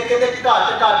ਕਹਿੰਦੇ ਨੇ, ਕਹਿੰਦੇ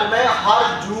ਘਟ ਘਟ ਮੈਂ ਹਰ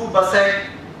ਜੂ ਬਸੈ,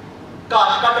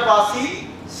 ਘਟ ਘਟ ਵਾਸੀ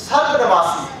ਸਰਬ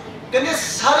ਨਿਵਾਸੀ, ਕਹਿੰਦੇ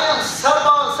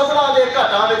ਸਭਨਾਂ ਦੇ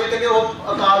ਘਟਾਂ ਵਿੱਚ ਕਹਿੰਦੇ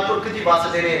ਉਹ ਅਕਾਲ ਪੁਰਖ ਜੀ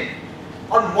ਵਸਦੇ ਨੇ।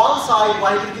 On one side,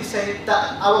 why did he say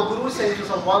that? Our Guru is saying to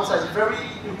us on one side, it's very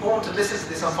important to listen to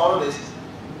this and follow this.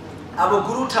 Our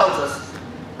Guru tells us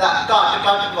that घट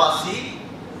घट वासी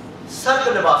सर्व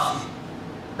निवासी,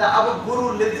 that our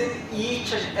Guru lives in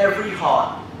each and every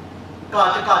heart.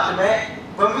 घट घट में,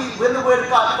 when the word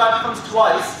घट घट comes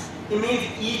twice, it means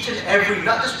each and every,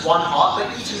 not just one heart,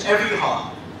 but each and every heart.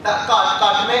 That घट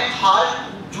घट में हर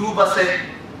जू बसे.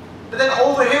 But then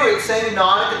over here it's saying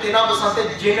Nanak tina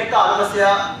basante jin ghar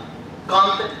vasya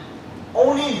kant.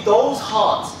 Only those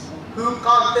hearts who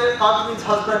Kant means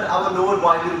husband, our Lord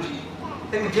Waheguru Ji.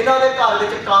 ਤੇ ਜਿਨ੍ਹਾਂ ਦੇ ਘਰ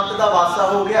ਵਿੱਚ ਕੰਤ ਦਾ ਵਾਸਾ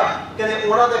ਹੋ ਗਿਆ ਕਹਿੰਦੇ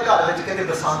ਉਹਨਾਂ ਦੇ ਘਰ ਵਿੱਚ ਕਹਿੰਦੇ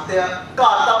ਬਸੰਤ ਆ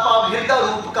ਘਰ ਦਾ ਭਾਵ ਹਿਰਦਾ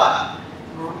ਰੂਪ ਘਰ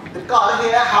the ਘਰ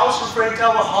here house referring to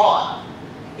our heart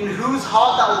in whose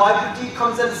heart that Waheguru Ji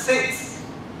comes and sits.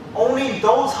 Only in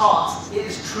those hearts it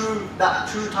is true, that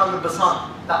true time of basant,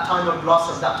 that time of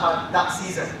blossom, that time, that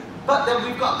season. But then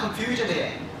we've got confusion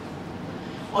here.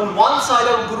 On one side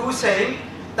our Guru is saying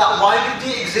that Waheguru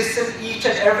Ji exists in each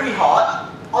and every heart.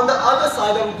 On the other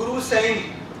side our Guru is saying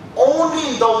only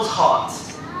in those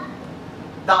hearts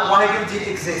that Waheguru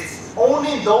Ji exists.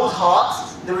 Only in those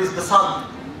hearts there is the sun.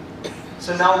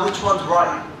 So now which one's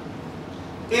right?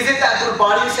 Is it that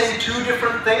Gurbani is saying two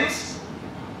different things?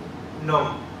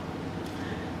 No.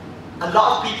 A lot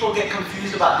of people get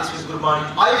confused about this with Gurbani.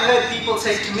 I've heard people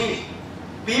say to me,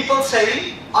 people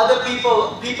say, other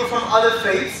people from other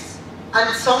faiths, and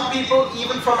some people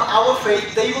even from our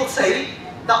faith, they will say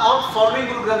that aren't following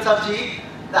Guru Granth Sahib Ji,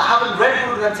 that haven't read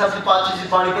Guru Granth Sahib Ji Paatshah's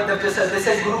Bani, but they've just said, they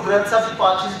say Guru Granth Sahib Ji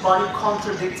Paatshah's Bani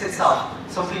contradicts itself.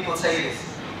 Some people say this.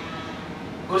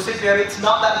 Guru Sikh, it's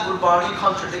not that Gurbani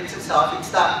contradicts itself,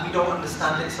 it's that we don't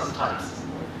understand it sometimes.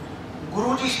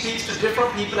 Guruji speaks to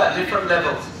different people at different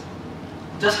levels.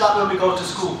 Just like when we go to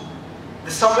school.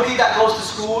 There's somebody that goes to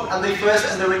school and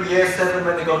they're in year 7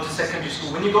 when they go to secondary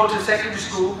school. When you go to secondary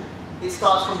school, it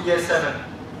starts from year 7.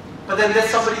 But then there's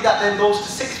somebody that then goes to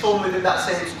sixth form within that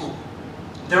same school.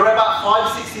 They're about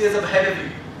 5-6 years ahead of you.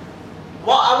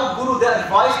 What our Guru, the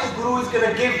advice the Guru is going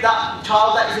to give that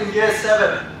child that is in year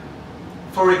 7,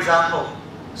 for example.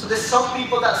 So there's some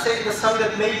people that say in the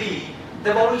Sangat maybe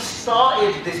they've only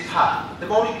started this path.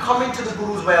 They've only come into the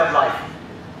Guru's way of life.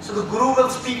 So the Guru will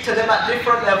speak to them at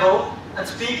different level and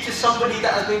speak to somebody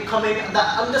that has been coming and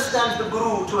that understands the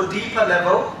Guru to a deeper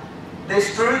level. They've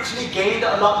spiritually gained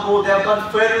a lot more. They have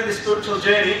gone further in the spiritual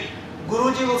journey.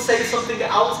 Guruji will say something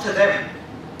else to them,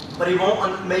 but he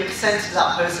won't make sense to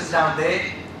that person down there.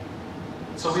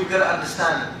 So we've got to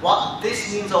understand what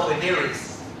this means over here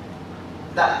is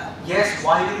that yes,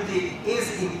 Waheguru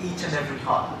is in each and every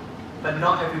heart, but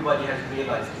not everybody has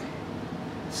realized it.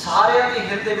 सारे के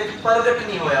हृदय में प्रगट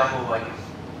नहीं होया हो वाहिगुरु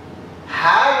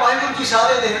है वाहिगुरु जी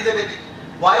सारे के हृदय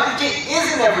में Waheguru ji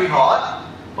is in every heart,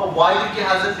 but Waheguru Ji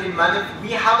hasn't been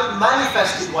we haven't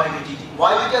manifested Waheguru Ji.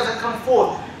 Waheguru Ji hasn't come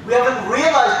forth. We haven't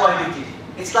realized Waheguru Ji.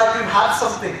 It's like we've had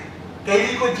something.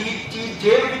 कहीं कोई चीज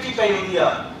जेब में ही पई होती है,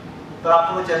 पर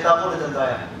आपको चेता भूल जाता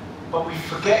है. But we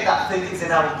forget that thing is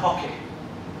in our pocket.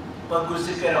 But Guru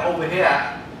Sikh over here,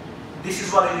 this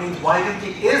is what it means. Waheguru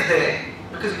Ji is there.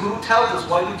 Because Guru tells us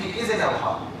Waheguru Ji is in our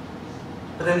heart.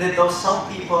 But then there are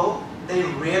some people, they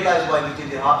realize Waheguru Ji in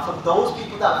their heart. For those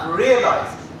people that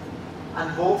realize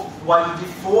and both Waheguru Ji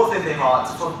forth in their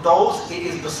hearts, for those it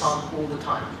is basant all the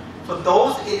time. For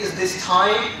those it is this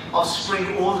time of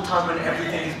spring all the time when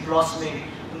everything is blossoming,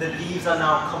 when the leaves are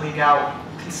now coming out.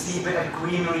 You can see a bit of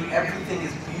greenery, everything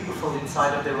is beautiful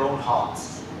inside of their own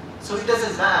hearts. So it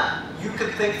doesn't matter. You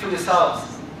can think for yourselves.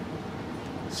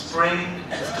 Spring,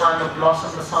 this time of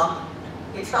blossom, the sun,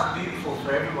 it's not beautiful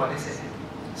for everyone, is it?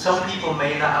 Some people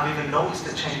may not have even noticed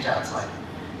the change outside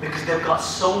because they've got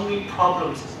so many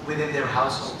problems within their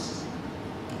households.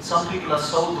 Some people are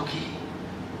so dukhi.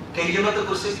 कई जगह तो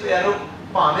कुछ प्यारो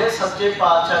भावे सच्चे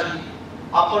पातशाह जी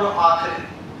अपन आखिर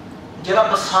जरा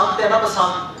बसंत है ना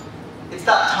बसंत it's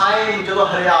that time ਜਦੋਂ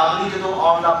ਹਰਿਆਵਲੀ ਜਦੋਂ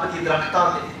ਆਉਣ ਲੱਗ ਪਈ ਦਰਖਤਾਂ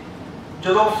ਤੇ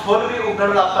ਜਦੋਂ ਫੁੱਲ ਵੀ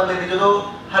ਉੱਗਣ ਲੱਗ ਪੈਂਦੇ ਨੇ ਜਦੋਂ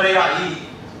ਹਰਿਆਈ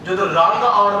ਜਦੋਂ ਰੰਗ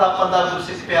ਆਉਣ ਲੱਗ ਪੈਂਦਾ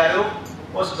ਗੁਰਸਿੱਖ ਪਿਆਰਿਓ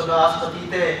ਉਸ ਬਨਾਸਪਤੀ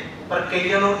ਤੇ ਪਰ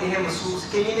ਕਈਆਂ ਨੂੰ ਇਹ ਮਹਿਸੂਸ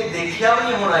ਕਈਆਂ ਨੇ ਦੇਖਿਆ ਵੀ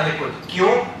ਨਹੀਂ ਹੋਣਾ ਇਹ ਕੁਝ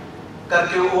ਕਿਉਂ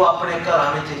ਕਰਕੇ ਉਹ ਆਪਣੇ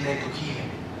ਘਰਾਂ ਵਿੱਚ ਇੰਨੇ ਦੁਖੀ ਨੇ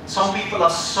some people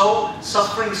are so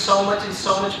suffering so much in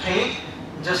so much pain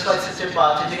just like ਸੱਚੇ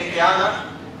ਪਾਤਸ਼ਾਹ ਜੀ ਨੇ ਕਿਹਾ ਨਾ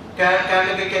ਕਹਿਣ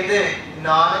ਲੱਗੇ ਕਹਿੰਦੇ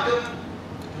ਨਾਨਕ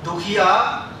ਦੁਖੀਆ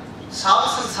ਸਭ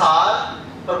ਸੰਸਾਰ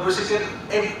ਪਰ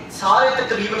ਗੁਰਸਿੱਖ ਇਹ ਸਾਰੇ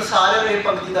ਤਕਰੀਬਨ ਸਾਰੇ ਨੂੰ ਇਹ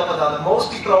ਪੰਕਤੀ ਦਾ ਪਤਾ ਹੁੰਦਾ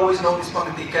most people always know this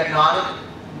ਪੰਕਤੀ ਕਿ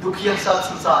ਨਾਨਕ ਦੁਖੀਆ ਸਭ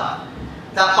ਸੰਸਾਰ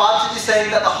that Baljit is saying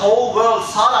that the whole world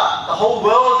Sara the whole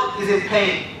world is in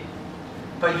pain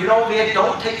but you know we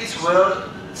don't take this word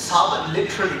sab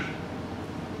literally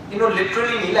you know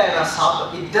literally nahi lena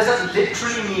sab it doesn't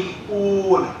literally mean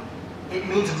all it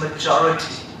means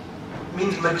majority it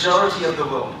means majority of the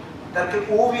world that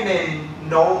ਉਹ ਵੀ ਨੇ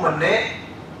ਨੌ ਮੰਨੇ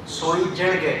ਸੋਈ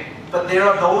ਜਣਗੇ but there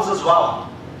are those as well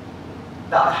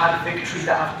that have had victory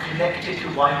that have connected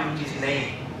to Waheguru's name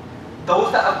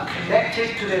those that have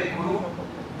connected to their Guru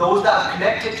those that have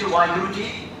connected to Waheguru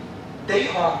they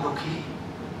aren't dukhi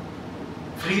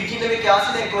Farid ji ne bhi kya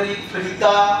se ek bari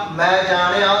Farida main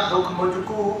jaaniya dukh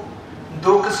mujhku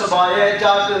dukh sabaye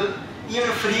jag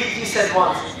even Farid ji said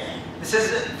once This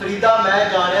is Frida main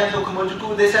jaane dukh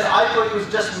mujhko. They said, I thought it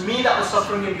was just me that was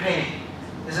suffering in pain.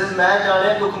 This is main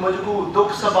jaane dukh mujhko,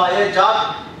 dukh sabaye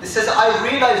jag. This says, I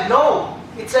realized, no,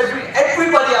 it's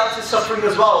everybody else is suffering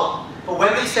as well. But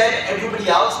when they said everybody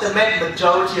else, they meant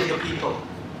majority of the people.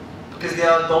 Because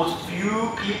there are those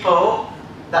few people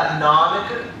that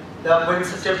Nanak, that when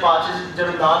Sache Paatshah,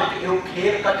 jab Nanak iho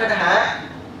kher katad hai,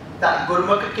 that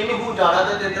Gurmukh kinhu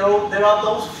jana, that there are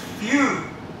those few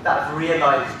that have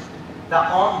realized, that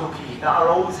aren't dukhi, that are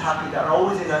always happy, that are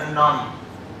always in a none.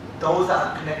 Those that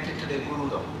are connected to their Guru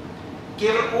though.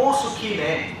 Keval oh sukhi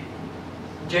ne,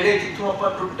 jehde jitthon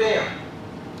aapa tutte hain,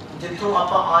 jitthon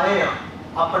aapa aaye hain,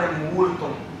 apne mool to.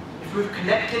 If we've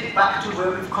connected back to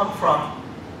where we've come from,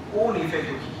 oh nahi fe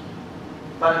dukhi.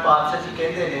 Par Paatshah ji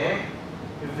kehde ne,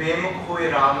 vemukh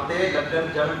hoye raam te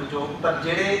lagan jan bujog, par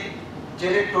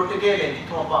jehde tut gaye ne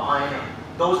jitthon aapa aaye hain,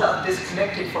 those that are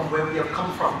disconnected from where we have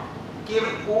come from,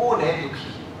 keval oh ne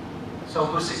dukhi. So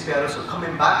Guru Sikh Pyaro, so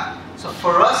coming back, so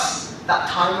for us, that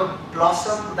time of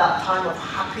blossom, that time of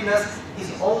happiness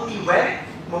is only when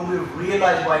we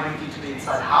realize why we need to be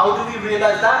inside. How do we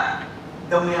realize that?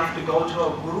 Then we have to go to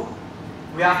our Guru.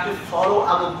 We have to follow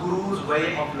our Guru's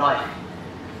way of life.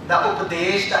 That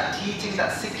upadesh, that teaching,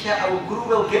 that Sikhya, our Guru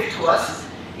will give to us.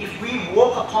 If we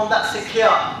walk upon that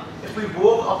Sikhya, if we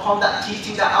walk upon that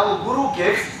teaching that our Guru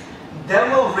gives,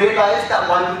 then we'll realize that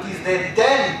Vaheguru is there.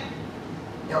 Then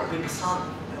it will be the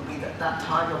sun. That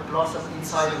time of blossom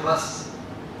inside of us.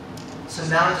 So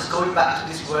now just going back to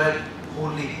this word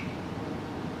holy.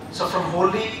 So from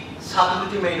holy,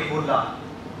 Sedgley made Hola.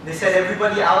 They said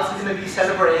everybody else is going to be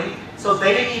celebrating, so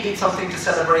they needed something to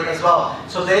celebrate as well.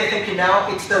 So they're thinking now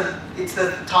it's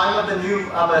the time of the new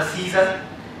season.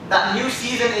 That new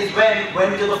season is when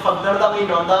the Fagnar da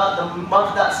Minonda, the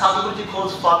month that Sedgley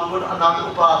calls Falgun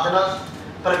Anand Upadana,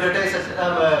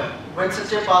 when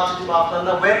Sache Paatshah ji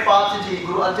Mahalla, when Paatshah ji,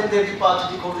 Guru Arjan Dev ji Paatshah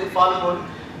ji calls it Falgun,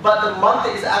 but the month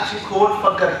is actually called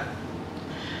Fagan.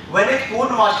 When it's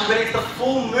Purnamashi, when it's the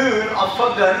full moon of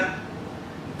Fagan,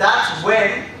 that's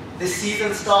when the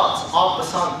season starts of the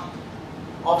sun,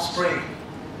 of spring.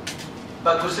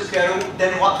 But Guru Sikh Pyaro,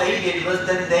 then what they did was,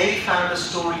 then they found a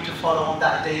story to follow on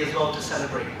that day as well to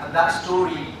celebrate. And that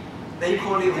story, they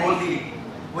call it Holi,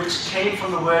 which came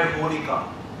from the word Holika.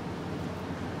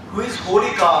 Who is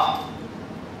Holika?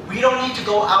 We don't need to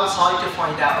go outside to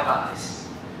find out about this.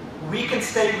 We can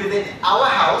stay within our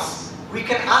house. We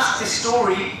can ask this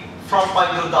story from Bhai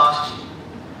Gurdas ji.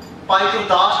 Bhai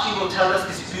Gurdas ji will tell us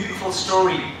this beautiful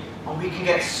story, and we can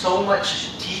get so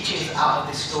much teachings out of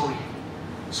this story.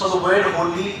 So the word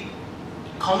Holi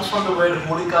comes from the word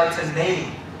Holika, it's a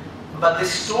name. But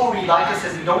this story, like I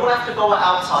said, we don't have to go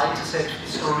outside to search for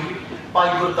the story. Bhai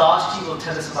Gurdas ji will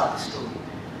tell us about this story.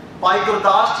 Bhai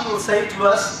Gurdas ji will say to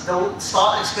us, they'll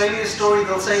start explaining the story,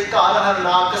 they'll say, it's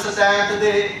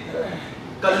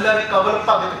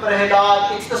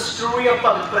the story of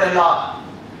Bhagat Prahlad.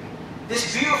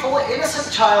 This beautiful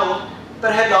innocent child,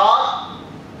 Prahlad,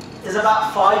 is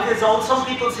about 5 years old. Some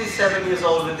people say 7 years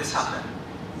old when this happened.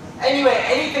 Anyway,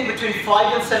 anything between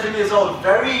 5 and 7 years old,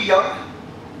 very young,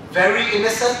 very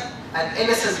innocent, an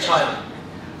innocent child.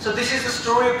 So this is the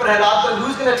story of Prahlad, but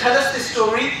who's going to tell us this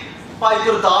story? Bhai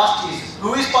Gurdas ji.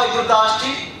 Who is Bhai Gurdas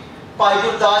ji? Bhai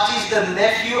Gurdas ji is the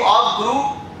nephew of Guru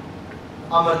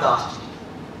Amar Das ji.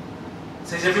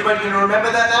 So is everybody going to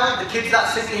remember that now? The kids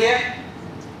that sit here?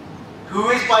 Who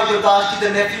is Bhai Gurdas ji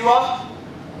the nephew of?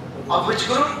 Of which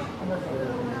Guru?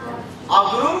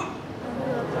 Of Guru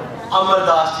Amar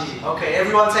Das ji. Okay,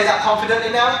 everyone say that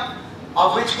confidently now.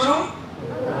 Of which Guru?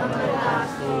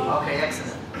 Okay,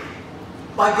 excellent.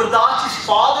 Bhai Gurdas ji's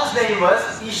father's name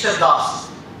was Ishar Das.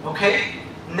 Okay,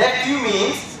 nephew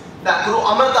means that Guru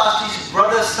Amar Das ji's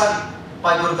brother's son,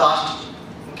 Bhai Gurdas ji.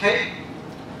 Okay,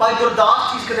 Bhai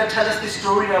Gurdas ji is going to tell us this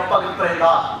story of Bhagat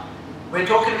Prahlad. We're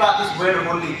talking about this word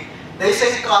Holi. They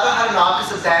say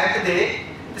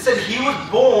they said he was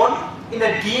born in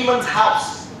a demon's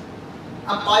house.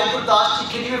 And Bhai Gurdas ji,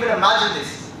 can you even imagine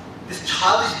this? This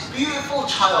child, this beautiful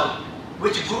child,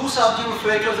 which Guru Sahib ji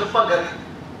referred to as a Bhagat,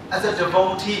 as a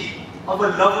devotee, of a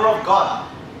lover of God.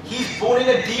 He's born in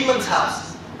a demon's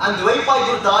house. And the way Bhai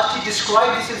Gurdas ji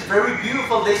described this is very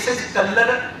beautiful. They say,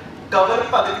 Kallar Kavar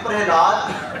Bhagat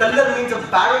Prahlad. Kallar means a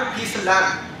barren piece of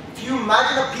land. If you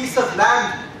imagine a piece of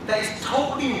land that is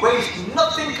totally waste,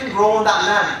 nothing can grow on that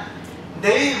land.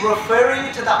 They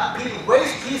referring to that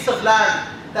waste piece of land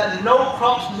that no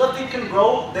crops, nothing can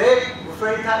grow. They're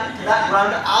referring to that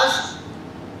ground as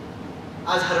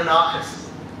Haranakas,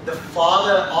 the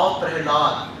father of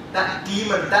Prahlad. That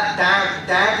demon, that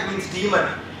damned means demon.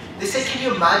 They say, can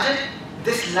you imagine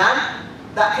this land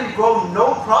that can grow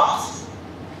no crops,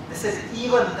 they said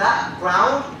even that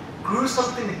ground grew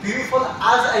something beautiful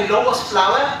as a lotus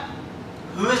flower.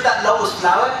 Who is that lotus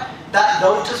flower? That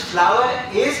lotus flower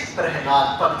is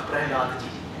Prahlad, Bhagat Prahlad ji.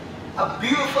 A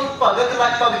beautiful Bhagat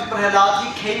like Bhagat Prahlad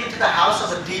ji came into the house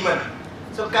of a demon.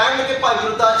 So ਕਹਿਣ ਲੱਗੇ ਭਾਈ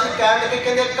ਗੁਰਦਾਸ ਜੀ ਕਹਿਣ ਲੱਗੇ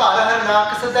ਕਹਿੰਦੇ ਘਰ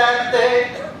ਹਰਨਾਕ ਸਦੈਣ ਤੇ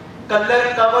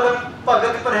colour ਕਵਲ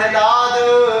ਭਗਤ ਪ੍ਰਹਿਲਾਦ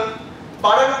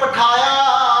ਪੜਨ ਪਠਾਇਆ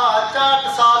ਚਾਟ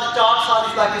ਸਾਲ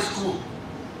is like a school.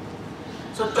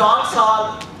 So chaat ਸਾਲ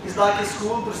is like a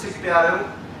school ਗੁਰਸਿੱਖ ਪਿਆਰਿਓ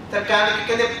ਤਾਂ ਕਹਿਣ ਲੱਗੇ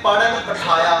ਕਹਿੰਦੇ ਪੜਨ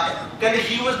ਪਠਾਇਆ ਕਹਿੰਦੇ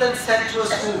he was then sent to a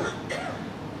school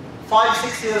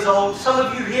 5-6 years old. Some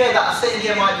of you here that are sitting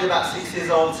here might be about 6 years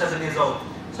old, 7 years old.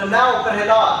 So now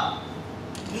Prahlad,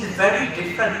 he's very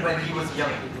different when he was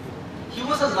young. He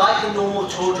wasn't like the normal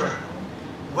children.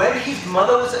 When his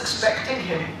mother was expecting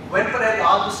him, when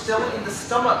Prahlad was still in the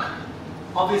stomach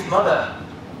of his mother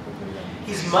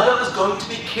was going to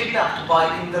be kidnapped by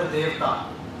Indra Devta,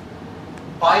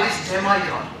 by this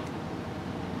demigod.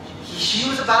 She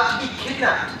was about to be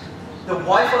kidnapped. The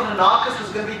wife of Hanakas was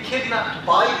going to be kidnapped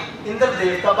by Indra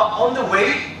Devta, but on the way,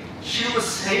 she was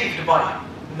saved by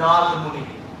Narada Muni.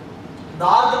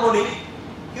 Narada Muni,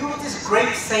 he was this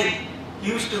great saint. He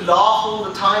used to laugh all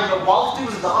the time, but whilst he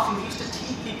was laughing, he used to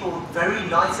teach people very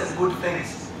nice and good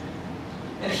things.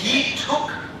 And he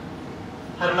took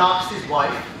Hanakas'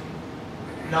 wife,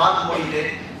 Narada Muni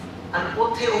did, and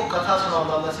Utthe o Katha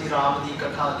sunaunda si Ram di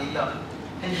Katha Leela.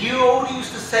 And he only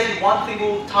used to say one thing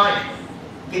all the time.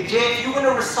 If you're going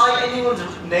to recite anyone's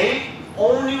name,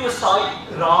 only recite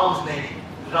Ram's name.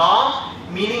 Ram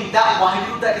meaning that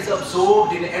Vaheguru that is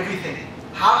absorbed in everything.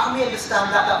 How can we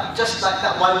understand that just like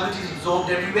that Vaheguru is absorbed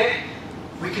everywhere?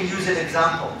 We can use an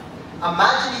example.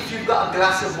 Imagine if you've got a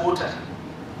glass of water.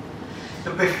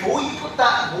 But before you put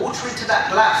that water into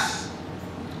that glass,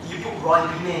 you put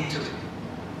Ribena into it.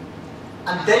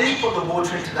 And then you put the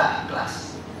water into that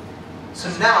glass. So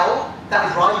now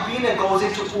that Ribena goes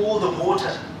into all the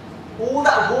water. All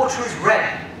that water is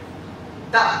red.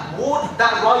 That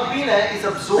Ribena is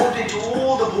absorbed into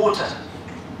all the water.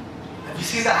 Have you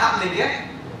seen that happening yet?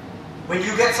 When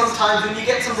you get some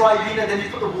Ribena, then you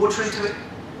put the water into it.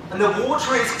 And the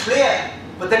water is clear,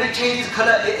 but then it changes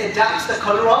colour, it adapts the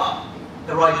colour of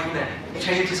the Ribena. It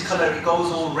changes colour, it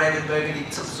goes all red and burgundy.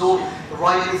 It's absorbed, the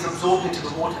Ribena is absorbed into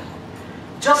the water.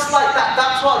 Just like that,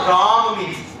 that's what Ram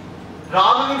means.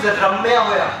 Ram means Ramya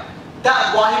hoya.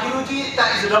 That Vaheguru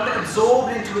that is Ramya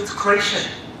absorbed into its creation.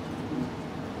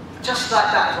 Just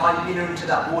like that Ribena into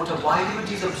that water, Vaheguru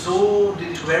is absorbed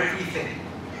into everything.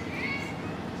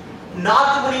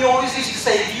 Narada Muni always used to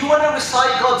say, if you want to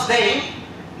recite God's name,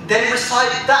 then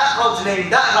recite that God's name,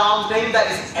 that Ram's name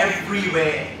that is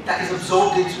everywhere, that is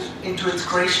absorbed into its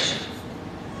creation.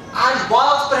 And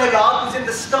whilst Prahlad was in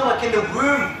the stomach, in the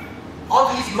womb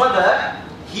of his mother,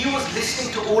 he was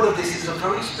listening to all of this. He's a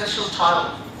very special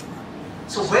child.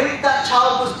 So when that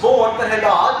child was born,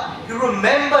 Prahlad, he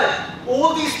remembered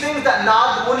all these things that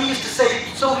Narada Muni used to say.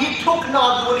 So he took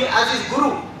Narada Muni as his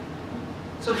guru.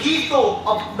 So he thought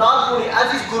of Narada Muni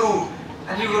as his guru,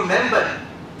 and he remembered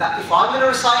that if I'm going to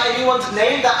recite anyone's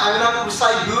name, that I'm going to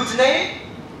recite whose name?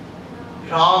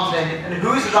 Ram's name. And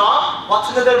who is Ram? What's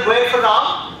another word for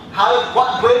Ram?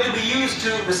 What word do we use to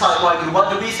recite Vaheguru? What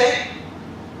do we say?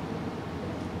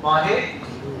 Vahe?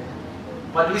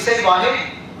 What do we say? Vahe?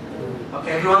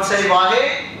 Okay, everyone say Vahe?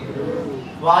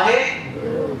 Vahe?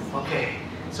 Okay.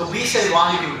 So we say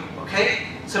Vaheguru, okay?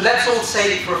 So let's all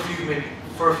say it for a few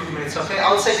minutes, okay?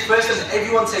 I'll say it first and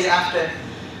everyone say it after.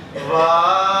 Vaheguru,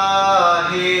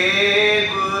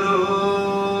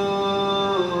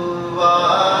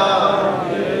 Vaheguru,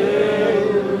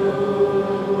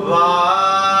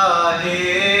 Vaheguru,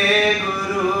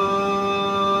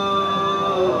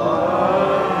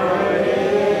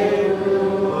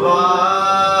 Vaheguru,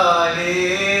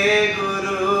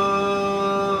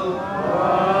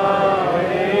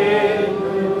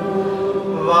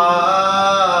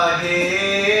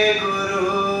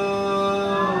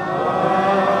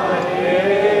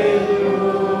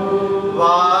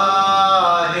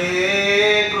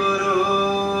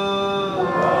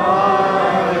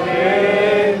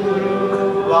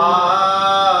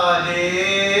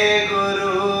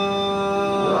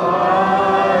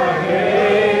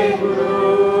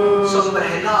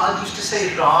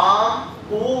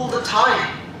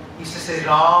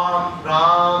 Ram,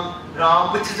 Ram,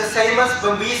 Ram, which is the same as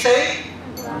when we say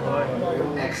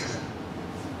excellent.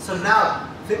 So now,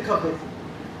 think of it.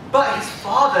 But his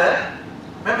father,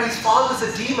 remember his father was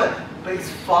a demon, but his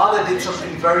father did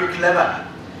something very clever.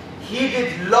 He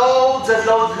did lots and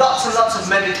lots of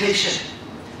meditation.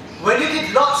 When he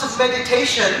did lots of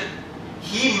meditation,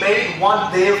 he made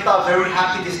one devta very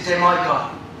happy, this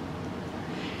demigod.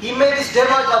 He made this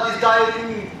demigod, this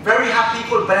deity, very happy,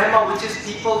 called Brahma, which is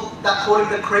people that call him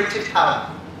the creative power.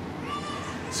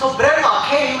 So Brahma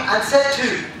came and said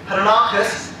to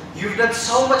Harnakas, you've done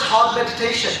so much hard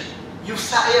meditation, you've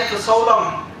sat here for so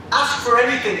long, ask for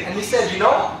anything. And he said, you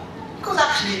know, because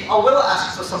actually I will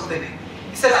ask for something.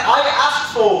 He said, I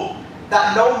ask for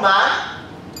that no man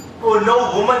or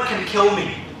no woman can kill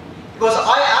me. Because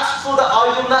I ask for that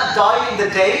I will not die in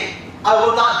the day, I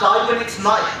will not die when it's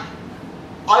night.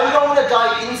 I don't want to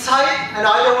die inside and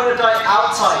I don't want to die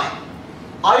outside.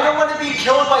 I don't want to be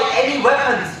killed by any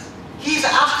weapons. He's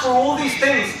asked for all these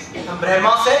things. And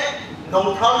Brahma said,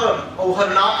 no problem, O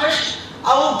Harnakas,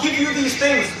 I will give you these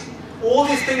things. All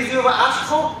these things you have asked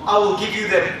for, I will give you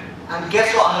them. And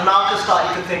guess what Harnakas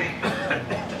started to think?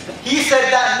 He said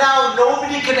that now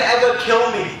nobody can ever kill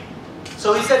me.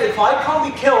 So he said, if I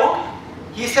can't be killed,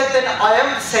 he said, then I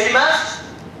am the same as?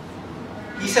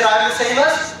 He said, I am the same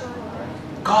as?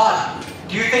 God.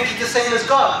 Do you think he's the same as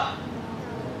God?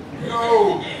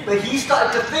 No. But he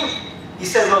started to think. He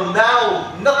said, well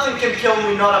now, nothing can kill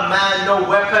me, not a man, no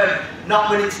weapon, not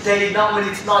when it's day, not when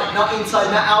it's night, not inside,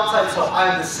 not outside, so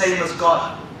I am the same as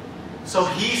God. So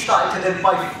he started to then,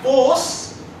 by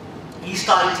force, he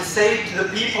started to say to the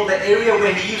people, the area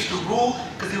where he used to rule,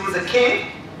 because he was a king,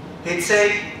 he'd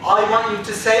say, I want you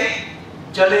to say,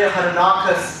 Jale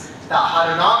Harnakas, that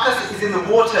Harnakas is in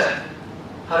the water.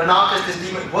 Harnakas, this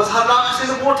demon. Was Harnakas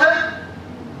in the water?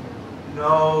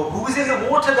 No. Who is in the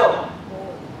water though?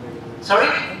 Sorry?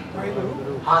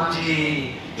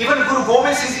 Hanji. Even Guru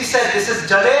Gobind Singh Ji said, this is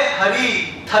Jale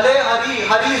Hari, Thale Hari,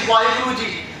 Hari is Waheguru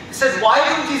Ji. He says,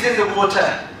 Waheguru Ji is in the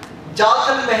water.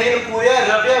 Jatan Meher Puya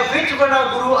Rabya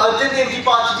Vitvana Guru Arjan Dev Ji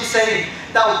Pacha Ji saying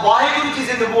that Waheguru Ji is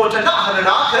in the water, not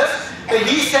Harnakas. But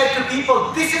he said to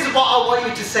people, this is what I want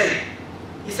you to say.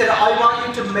 He said, I want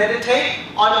you to meditate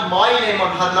on my name,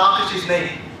 on Harnakash's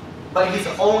name. But his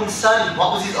own son,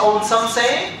 what was his own son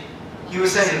saying? He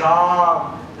was saying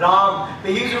Ram, Ram.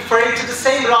 But he was referring to the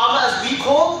same Rama as we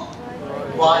call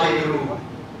Waheguru.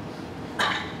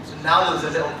 So now there's a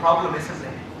little problem, isn't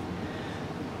there?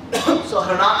 So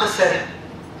Harnakas said,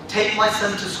 take my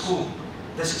son to school.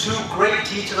 There's two great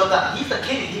teachers of that. He's the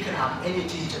king, he can have any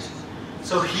teachers.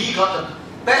 So he got the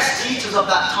best teachers of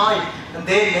that time. And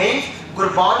their names,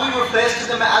 Gurbani refers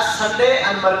to them as Sunday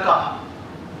and Marka.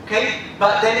 Okay?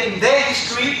 But then in their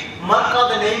history,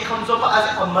 Marka, the name comes up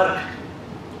as a Mark.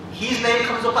 His name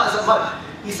comes up as a Mark.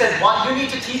 He said, what you need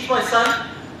to teach my son?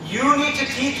 You need to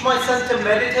teach my son to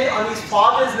meditate on his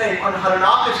father's name, on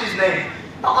Harnakash's name.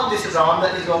 Not on this Ram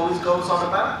that he always goes on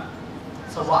about.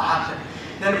 So what happened?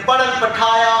 Then Padan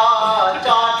Pathaya,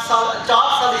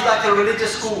 Chaat is like a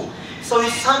religious school. So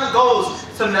his son goes.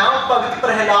 So now Bhagat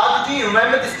Prahlad Ji,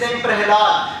 remember this name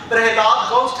Prahlad. Prahlad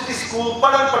goes to the school.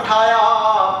 Padan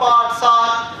Pathaya,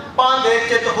 Patsat, Pande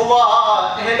Chit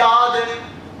Hua, Prahlad.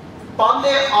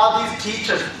 Pande are these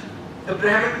teachers, the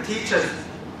Brahmin teachers.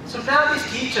 So now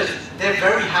these teachers, they're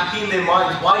very happy in their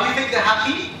minds. Why do you think they're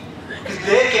happy? Because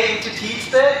they're getting to teach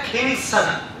their king's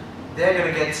son. They're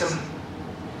going to get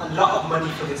a lot of money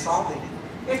for this, aren't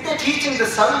they? If they're teaching the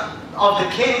son of the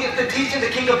king, if they're teaching the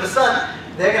king of the son,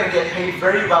 they're going to get paid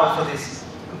very well for this.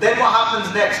 Then what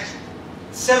happens next?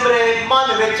 Simre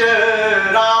man vich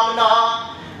Ram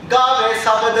naam gaave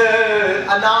sabad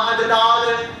anahad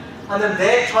naad. And then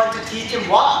they're trying to teach him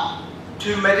what?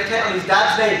 To meditate on his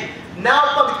dad's name. Now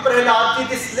Bhagat Prahlad Ji,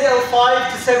 this little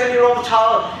 5 to 7-year-old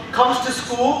child, comes to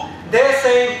school. They're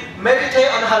saying,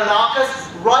 meditate on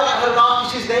Harnakas, write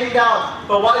Harnakash's name down.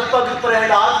 But what is Bhagat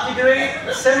Prahlad Ji doing?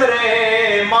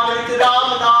 Simre Manvit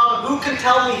Ram Naam. Who can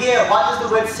tell me here, what does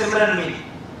the word Simran mean?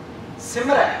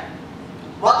 Simran.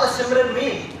 What does Simran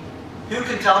mean? Who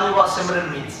can tell me what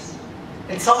Simran means?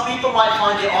 And some people might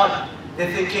find it odd.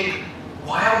 They're thinking,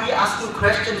 why are we asking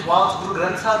questions whilst Guru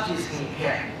Granth Sahib Ji is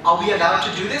here? Are we allowed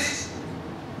to do this?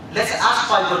 Let's ask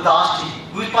Bhai Gurdas Ji.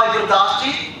 Who is Bhai Gurdas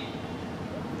Ji?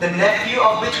 The nephew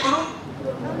of which Guru?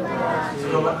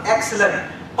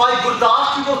 Excellent. Bhai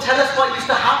Gurdas Ji will tell us what used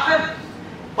to happen.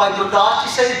 Bhai Gurdas Ji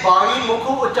says, Bani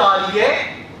Mukhu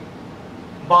Uchariye.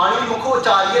 Bani Mukhu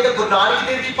Uchariye. The Guru Nanak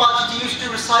Dev Ji Pacha Ji used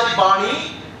to recite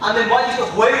Bani. And then what used to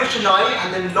Hoy Roshanai,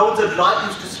 and then loads of light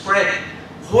used to spread.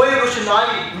 Hoy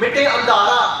Roshanai, Mite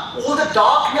Andara. All the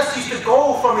darkness used to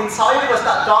go from inside of us,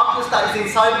 that darkness that is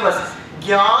inside of us.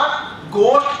 Gyan,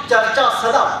 Gosht, Charcha,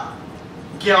 Sada.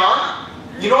 Gyan,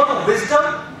 you know the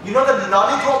wisdom, you know the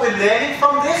knowledge what we're learning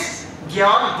from this?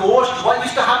 Gyan, Gosht, what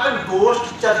used to happen? Gosht,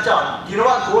 Charcha. Do you know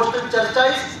what Gosht and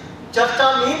Charcha is?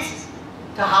 Charcha means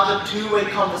to have a two-way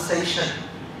conversation.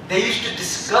 They used to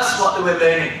discuss what they were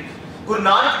learning. Guru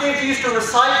Nanak Dev Ji used to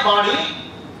recite Bani.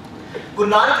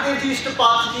 Guru Nanak Dev Ji used to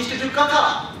pass, he used to do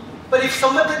Katha. But if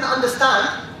someone didn't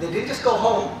understand, they didn't just go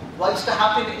home. What used to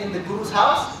happen in the Guru's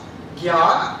house?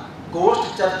 Gyan,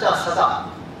 Gosht, Charcha,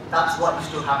 Sada. That's what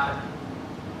used to happen.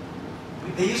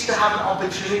 They used to have an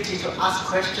opportunity to ask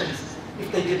questions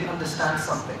if they didn't understand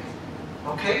something.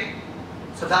 Okay?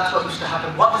 So that's what used to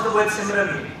happen. What does the word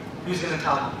Simran mean? Who's going to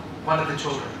tell me? One of the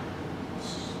children.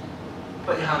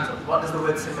 Put your hands up. What does the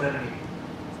word Simran mean?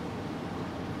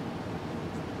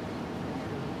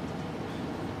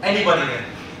 Anybody there?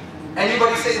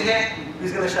 Anybody sitting here?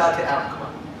 Who's going to shout it out? Come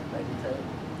on.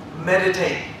 Meditate.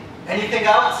 Meditate. Anything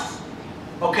else?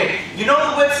 Okay. You know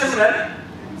the word Simran?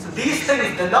 So these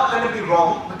things, they're not going to be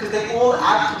wrong because they all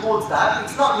add towards that.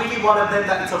 It's not really one of them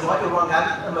that it's a right or wrong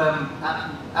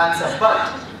answer.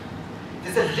 But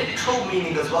there's a literal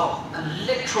meaning as well. A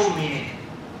literal meaning.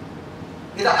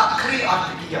 It's an akhri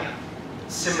artikiya.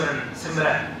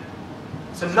 Simran.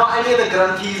 So not any of the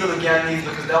Granthis or the Gyanis,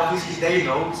 because obviously they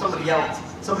know, somebody else.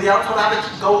 Somebody else will have it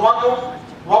go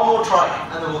one more try,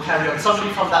 and then we'll carry on.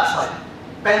 Somebody from that side.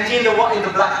 Benji in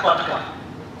the black patka.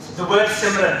 So the word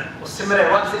Simran, or Simre,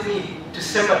 what does it mean? To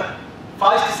simmer. If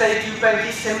I was to say to you,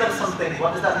 Benji, simmer something,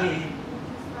 what does that mean?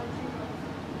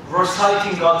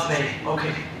 Reciting God's name.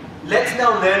 Okay. Let's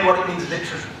now learn what it means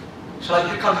literally. Shall I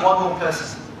become one more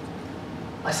person?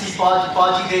 I see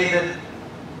Baji there in the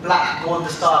black gold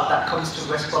star that comes to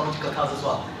West Bromwich Kathas as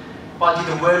well. Baji,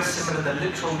 the word Simran, the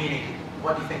literal meaning,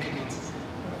 what do you think it means?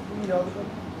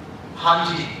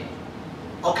 Hanji.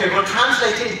 Okay, we'll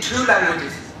translate it in two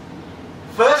languages.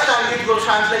 First language we'll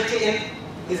translate it in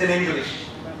is in English.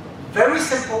 Very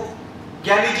simple.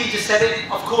 Gyaniji just said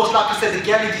it. Of course, like I said, the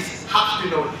Gyanijis have to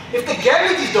know it. If the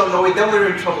Gyanijis don't know it, then we're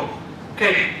in trouble.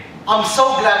 Okay, I'm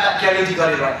so glad that Gyaniji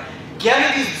got it right.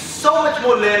 Gyaniji is so much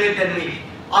more learned than me.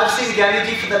 I've seen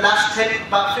Gyaniji for the last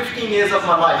about 15 years of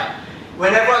my life.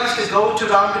 Whenever I used to go to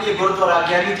Ramgadiya Gurudwara,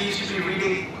 Gyaniji used to be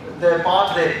reading the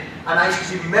part there, and I used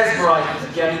to be mesmerized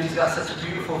because Gyaniji's got such a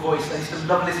beautiful voice. I used to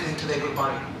love listening to their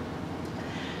Gurbani.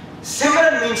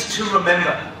 Simran means to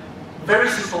remember. Very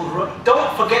simple.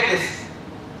 Don't forget this.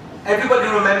 Everybody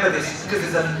remember this because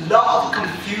there's a lot of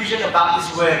confusion about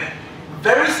this word.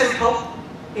 Very simple.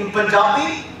 In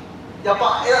Punjabi,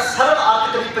 सरल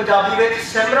अर्थ करी पंजाबी में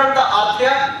सिमरन का अर्थ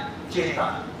है चेता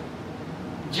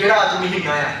जेड़ा अज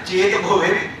महीना है चेत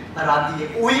होवे आराधी है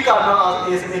वही करना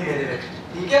इस महीने दे विच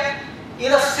ठीक है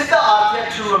इसदा सीधा अर्थ है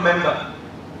to remember.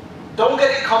 Don't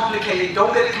get it complicated,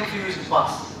 don't get it confused with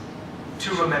us.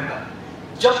 To remember.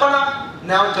 जपना,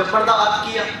 now जपन का अर्थ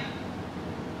क्या है?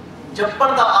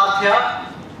 जपन का अर्थ है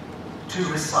to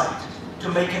recite, to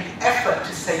make an effort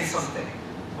to say something.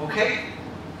 Okay?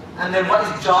 And then what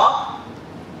is job?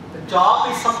 The job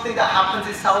is something that happens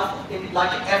itself in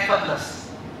like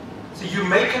effortless. So you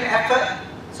make an effort.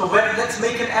 So let's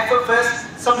make an effort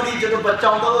first. Somebody jadon bachcha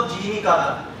hunda wo ji nahi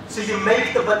karda. So you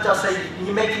make the bachcha say,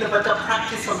 you're making the bachcha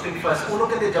practice something first. Uno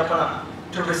kehde japana,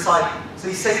 to recite. So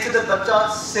you say to the bachcha,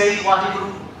 say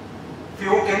Waheguru.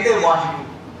 Fyo kehde Waheguru.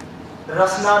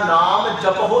 रसना नाम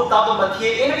जपो तब मथिए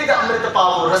इनके the अमृत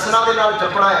पावो रसना दे नाल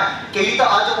जपना है कई तो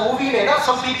आज वो भी ने ना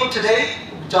some people today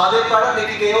ज्यादा पढ़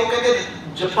लिख गए वो कहते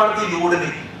जपण की लोड़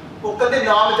नहीं वो कहते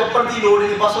नाम जपण की लोड़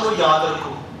नहीं बस उन्हें याद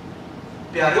रखो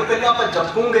प्यारियों पहले आप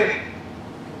जपूंगे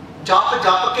जप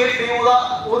जप के फिर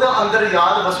ओदा अंदर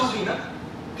याद वसूगी ना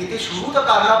किते शुरू तो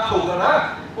करना पड़ेगा ना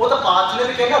वो तो पाठ ने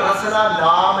भी कहना रसना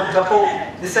नाम जपो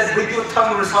they said with your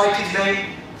tongue recite his name.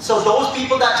 So those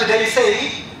people that today say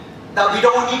that we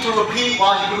don't need to repeat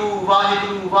Waheguru,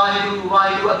 Waheguru, Waheguru,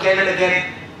 Waheguru again and again.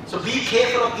 So be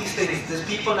careful of these things. There's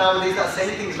people nowadays that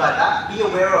say things like that. Be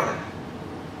aware of it.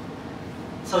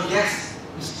 So yes,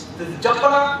 the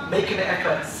Japana, making an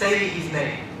effort, say his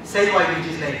name. Say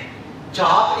Waheguru's name.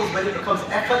 Jap is when it becomes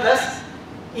effortless.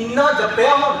 Inna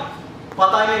japya hun,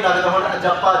 pata hi nahi lagda hun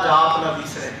japa jap na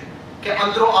visre. Ke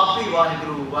andro aap hi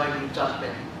Waheguru, Waheguru chalte.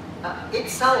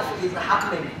 Itself is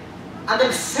happening. And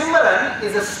then Simran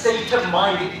is a state of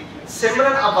mind.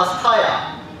 Simran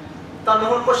avasthaya. You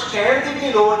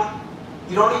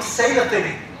don't need to say nothing.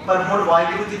 But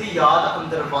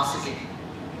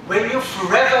when you're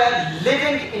forever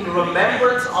living in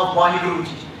remembrance of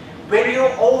Waheguruji, when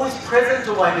you're always present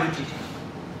to Waheguruji,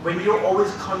 when you're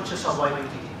always conscious of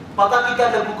Waheguruji, pata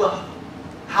kita laguga.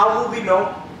 How will we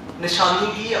know?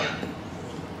 Nishani ki hai.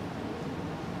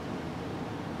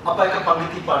 ਆਪਾਂ ਇੱਕ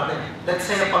ਪੰਕਤੀ ਪੜ੍ਹਦੇ ਹਾਂ let's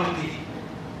ਸੇ ਅ ਪੰਕਤੀ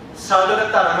ਸਗਲ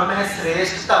ਧਰਮ ਮਹਿ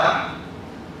ਸ੍ਰੇਸ਼ਟ ਧਰਮ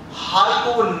ਹਰ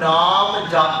ਕੋ ਨਾਮ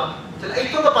ਜਪ ਚਲ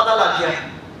ਇੱਥੋਂ ਤਾਂ ਪਤਾ ਲੱਗ ਗਿਆ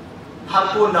ਹਰ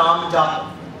ਕੋ ਨਾਮ ਜਪ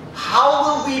how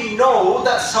will we know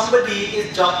that somebody is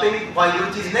jumping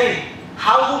Waheguruji's name?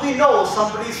 How will we know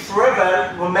somebody's forever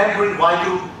remembering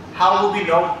Vaheguru? How will we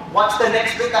know? What's the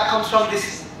next bit that comes from this?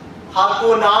 Har ko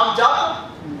naam jap?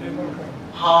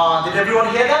 Did everyone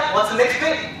hear that? What's the next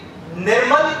bit?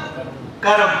 Nirmal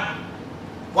karam.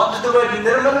 What does the word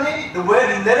nirmal mean? The word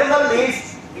nirmal means,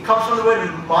 it comes from the word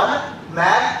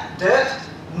man, dirt.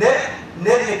 Nir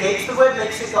negates the word,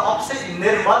 makes it the opposite.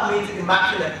 Nirmal means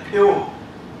immaculate, pure.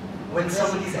 When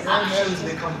somebody's actions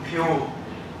become pure,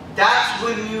 that's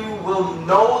when you will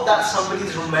know that somebody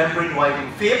is remembering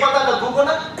Vaheguru. Fir pata laguga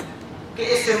na कि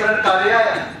इस सिमरन कर रहा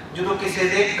है, जो किसी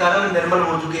दे कर्म निर्मल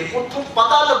हो चुके, उठों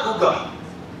पता लगूगा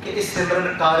कि इस सिमरन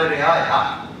कर रहा है।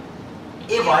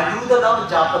 ये वाहिगुरू का नाम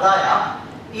जपदा है,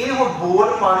 ये वो बोल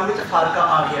पाने में फर्क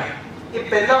आ गया। ये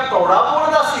पहला कौड़ा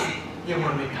बोलता सी, ये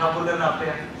हुण मीठा बोलण लग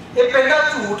पिया। ये पहला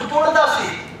झूठ बोलता सी,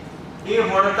 ये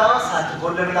हुण तां सच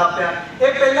बोलण लग पिया। ये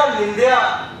पहला निंदिया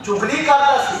चुगली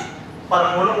करता सी, पर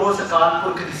हुण उस अकाल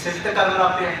पुरख की सिफत करन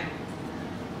लग पिया।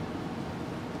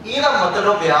 ਇਹਦਾ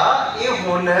ਮਤਲਬ ਆ ਇਹ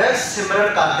ਹੁਣ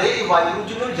ਸਿਮਰਨ ਕਰਦੇ ਇਹ ਵਾਹਿਗੁਰੂ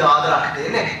ਜੀ ਨੂੰ ਯਾਦ ਰੱਖਦੇ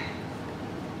ਨੇ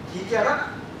ਠੀਕ ਹੈ ਨਾ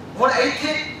ਹੁਣ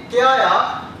ਇੱਥੇ ਕਿਹਾ ਆ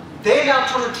they now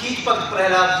trying to teach Bhakt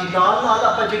Prahlad ji ਨਾਲ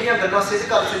ਆਪਾਂ ਜਿਹੜੀਆਂ ਗੱਲਾਂ ਸਿੱਧ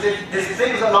ਕਰ ਸਕਦੇ there's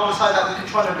things alongside that we can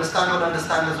try to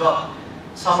understand as well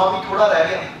ਸਮਾਂ ਵੀ ਥੋੜਾ ਰਹਿ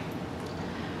ਗਿਆ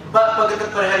but Bhakt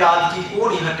Prahlad ji ਉਹ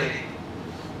ਨਹੀਂ ਹਟੇ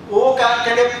ਉਹ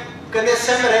ਕਹਿੰਦੇ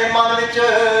ਸਿਮਰੇ ਮਨ ਵਿੱਚ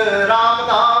ਰਾਮ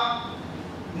ਨਾਮ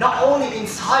not only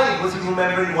inside was he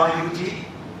remembering Vaheguru ji.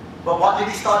 But what did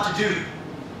he start to do?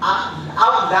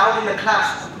 Out loud in the class.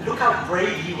 Look how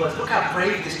brave he was. Look how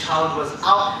brave this child was.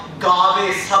 Out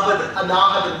Gave, Sabad,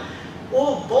 Anahad.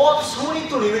 Oh, both Suni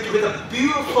Tuni with a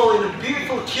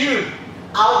beautiful tune.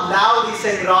 Out loud he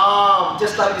sang Ram.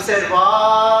 Just like we said,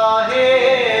 Vaheguru,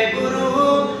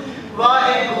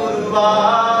 Vaheguru,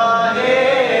 Vaheguru,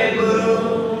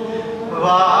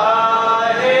 Vaheguru,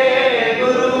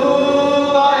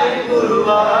 Vaheguru,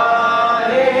 Vaheguru.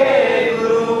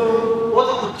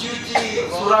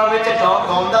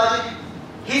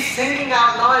 He's singing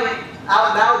out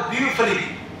loud beautifully.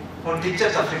 When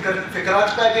teachers are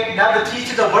now the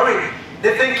teachers are worried.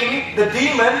 They're thinking the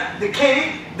demon, the king,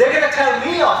 they're going to tell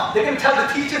me off. They're going to tell the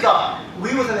teachers off.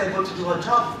 We wasn't able to do our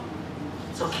job.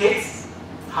 So kids,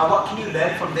 what can you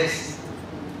learn from this?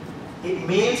 It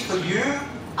means for you,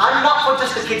 and not for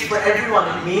just the kids, for everyone.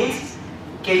 It means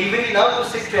that even now to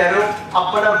Sikh Pharaoh,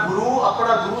 apna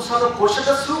guru sanu kuch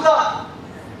dassuga.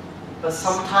 But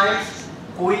sometimes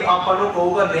कोई आपको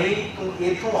कहोगा नहीं तू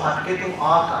इथों हट के तू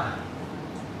आ कर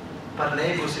पर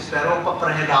नहीं गुरसिख पैरों पर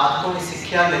प्रहलाद को भी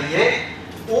सिक्ख्या लईए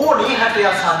वो नहीं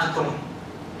हटिया सच तो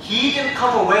ही didn't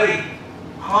come away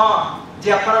हाँ जे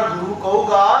अपना गुरु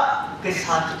कहोगा कि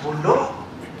सच बोलो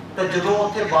तो जदों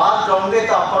उत्थे बाहर जाओगे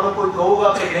तो आपको कोई कहोगा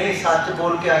कि नहीं सच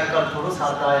बोल के आजकल थोड़ा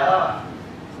सादा आया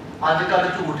आजकल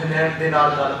झूठ दे नाल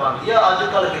गल बनदी है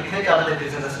आजकल कित्थे चलदे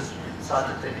बिजनेस सच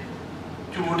ते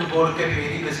झूठ बोल के फिर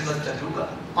ही बिजनेस चलूगा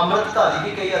अमृतधारी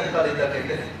भी कई अजकल इदा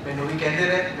कहते हैं मैनू भी कहते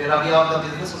रहे मेरा भी आपका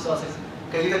बिजनेस होता से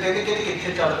कई तो कहते कि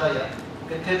कितने चलता यार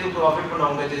कितने तू प्रॉफिट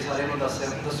बनाओगे जो सारे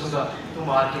दसूगा तू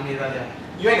मार के मेरा यार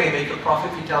you ain't gonna make a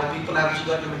profit if you tell people how much you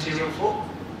got your material for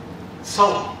so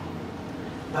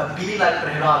but be like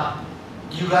Prahlad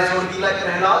you guys want to be like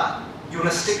Prahlad you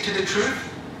want to stick to the truth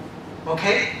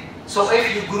okay so if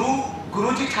your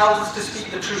Guruji tells us to speak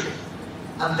the truth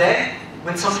and then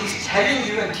when somebody's telling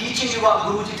you and teaching you what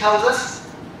Guruji tells us,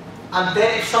 and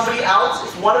then if somebody else,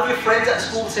 if one of your friends at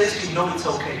school says to you, no, it's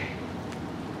okay.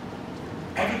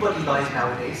 Everybody lies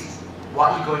nowadays.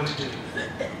 What are you going to do?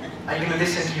 Are you going to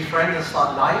listen to your friend and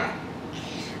start lying?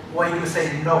 Or are you going to say,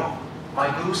 no, my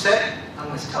Guru said, I'm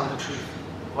going to tell the truth.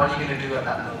 What are you going to do at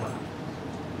that moment?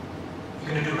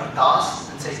 You're going to do ardas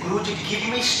and say, Guruji, give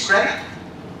me strength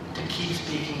to keep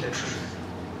speaking the truth.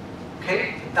 Okay,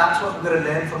 that's what we're going to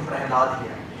learn from Prahlad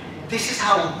here. This is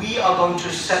how we are going to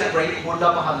celebrate Hola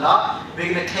Mohalla.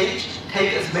 We're going to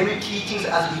take as many teachings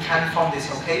as we can from this,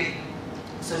 okay?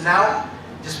 So now,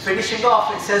 just finishing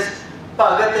off, it says,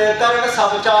 Bhagat Karan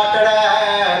Sab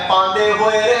Chatade Pande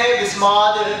Hoye Rahe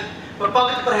Vismad. But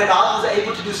Bhagat Prahlad was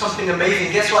able to do something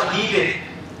amazing. Guess what he did?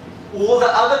 All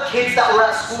the other kids that were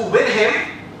at school with him,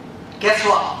 guess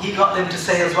what? He got them to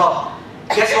say as well.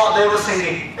 Guess what they were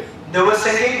singing? They were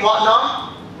singing what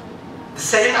now? The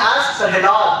same as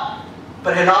Prahlad.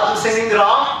 Prahlad was singing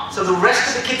Ram, so the rest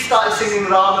of the kids started singing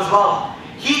Ram as well.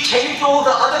 He changed all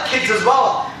the other kids as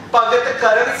well. Bhagat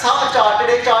Karan Sab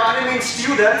Chatade means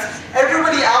students.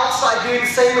 Everybody else started doing the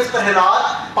same as Prahlad.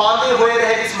 Pande Hoye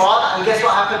Rahe Vismad. And guess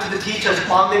what happened to the teachers?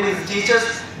 Pande means the teachers.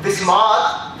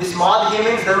 Vismad here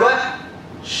means they were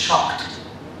shocked.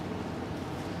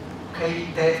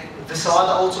 Okay, Vismad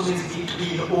also means to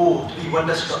be in awe, to be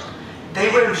wonderstruck. They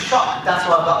were in shock. That's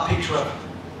why I've got a picture of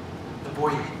the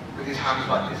boy with his hands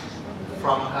like this.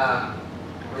 From,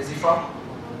 where is he from?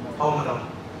 Home Alone.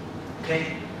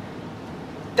 Okay?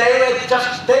 They were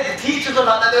just, the teachers were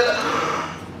like that. They were like,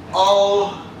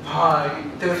 oh my.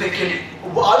 They were thinking,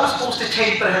 well, I was supposed to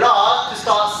change Prahlad to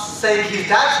start saying his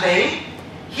dad's name.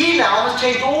 He now has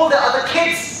changed all the other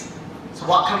kids. So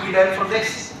what can we learn from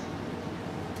this?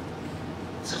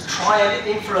 So try and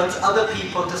influence other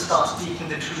people to start speaking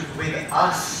the truth with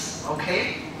us,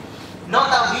 okay? Not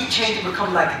that we change and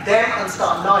become like them and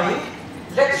start lying.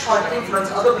 Let's try and influence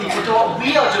other people to what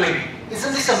we are doing.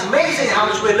 Isn't this amazing how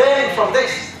much we're learning from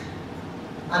this?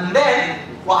 And then,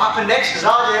 what happened next?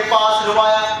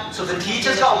 So the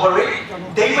teachers got worried.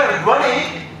 They were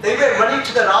running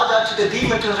to the Raja, to the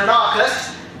demon, to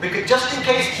Hanakas, because just in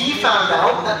case he found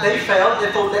out that they failed,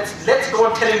 they thought, let's go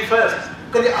and tell him first.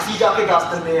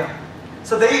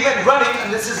 So they went running,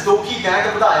 and this is Doki Gang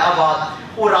of the Ayabad.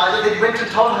 Or Raja, they went to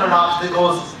told Hanakas, they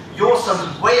goes, your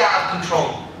son's way out of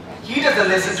control. He doesn't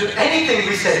listen to anything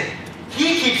we say.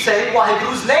 He keeps saying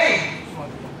Waheguru's name.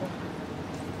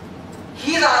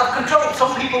 He's out of control.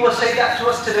 Some people will say that to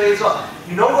us today as well.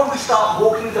 You know, when we start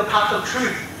walking the path of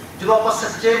truth, ਜਦੋਂ ਆਪਾਂ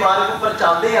ਸੱਚੇ ਮਾਰਗ ਉੱਪਰ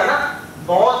ਚੱਲਦੇ ਆ ਨਾ,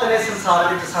 ਬਹੁਤ ਨੇ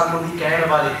ਸੰਸਾਰ ਵਿੱਚ ਸਾਨੂੰ ਵੀ ਕਹਿਣ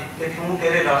ਵਾਲੇ ਕਿ ਤੂੰ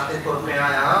ਕਿਹੜੇ ਰਾਸਤੇ ਤੁਰ ਪਿਆ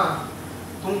ਆ,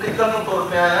 ਤੂੰ ਕਿੱਧਰ ਨੂੰ ਤੁਰ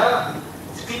ਪਿਆ ਆ.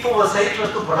 People will say to us,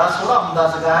 ਤੂੰ ਬੜਾ ਸੋਹਣਾ ਹੁੰਦਾ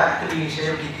ਸੀਗਾ, ਕਲੀਨ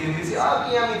ਸ਼ੇਵ ਕੀਤੀ ਹੁੰਦੀ ਸੀ, ਆ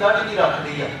ਕੀ ਆਮੀ ਦਾੜੀ ਨਹੀਂ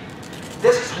ਰੱਖਦੀ ਆ.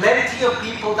 There's plenty of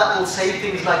people that will say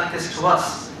things like this to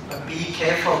us. But be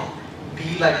careful.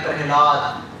 Be like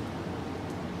Prahlad.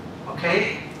 Okay?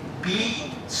 Be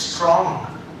strong.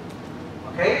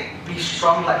 Okay? Be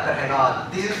strong like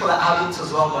Prahlad. This is for the adults as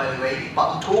well, by the way. But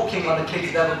I'm talking on the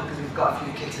kids level because we've got a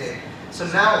few kids here. So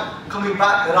now, coming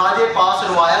back, Raja passed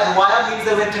Ruwaya. Ruwaya means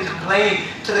they went and complained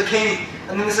to the king.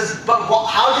 And then he says, but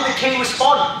how did the king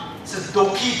respond? He says,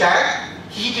 Doki Dad.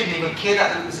 He didn't even care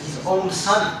that it was his own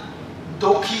son.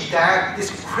 Doki Dad,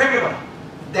 this criminal,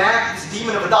 Dad, this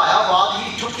demon of Adayavad,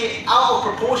 he took it out of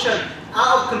proportion,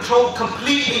 out of control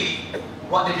completely.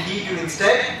 What did he do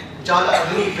instead? Guess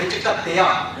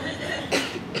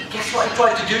what he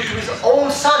tried to do to his own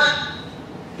son?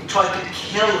 He tried to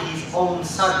kill his own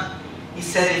son. He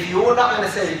said, if you're not going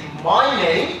to say my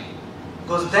name,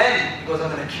 I'm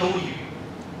going to kill you.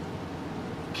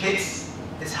 Kids,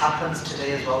 this happens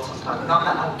today as well sometimes. Not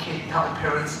that our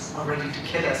parents are ready to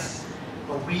kill us,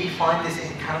 but we find this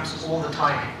in camps all the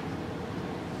time.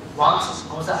 Once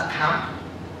I was at a camp,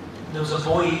 there was a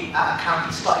boy at a camp,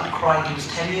 he started crying, he was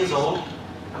 10 years old,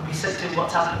 and we said to him,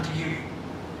 what's happened to you?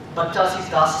 Bachcha si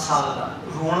 10 saal da,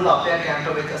 roon la pya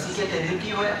camp vich, assi kya tenu ki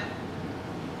hoya?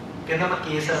 Kehna main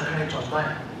case rakhna chahta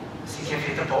hai. Assi kya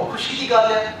fir ta bahut khushi ki gall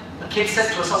hai. The kid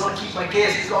said to us, I want to keep my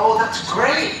case. He said, oh, that's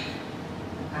great.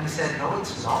 And he said, no,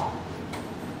 it's not.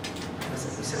 We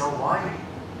said, oh, why?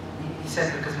 He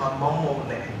said, because my mom won't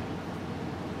let me.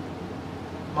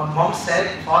 My mom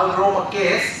said, if I grow my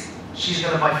case, she's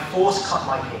going to by force cut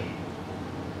my hair.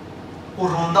 वो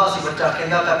रोंदा सी बच्चा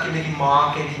कहता था कि मेरी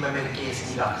माँ कहती मैं मेरे केस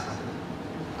नहीं रख सकता.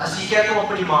 असी क्या तुम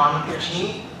अपनी माँ ने पूछी,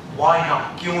 why not?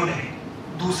 क्यों नहीं?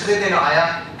 दूसरे दिन आया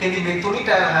कहती मेरे तो नहीं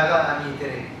टाइम हैगा अमी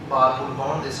तेरे बाल बुल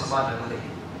बाउंड दे संभालने वाले.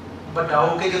 बड़ा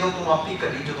होके ਜਦੋਂ ਤੂੰ ਆਪੀ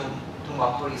ਕਰੀ ਜਦੋਂ ਤੂੰ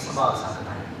ਆਪੋ ਹੀ ਸੰਭਾਲ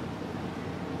ਸਕਦਾ ਹੈ.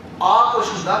 ਆ ਕੁਛ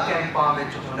ਹੁੰਦਾ ਕੈਂਪਾਂ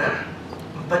ਵਿੱਚ ਹੁਣ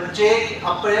ਬੱਚੇ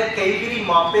ਆਪਣੇ ਕਈ ਵਾਰੀ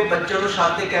ਮਾਪੇ ਬੱਚੇ ਨੂੰ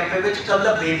ਛੱਡਦੇ ਕੈਂਪ ਵਿੱਚ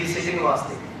ਕੱਲਾ ਬੇਬੀ ਸਿਟਿੰਗ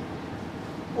ਵਾਸਤੇ.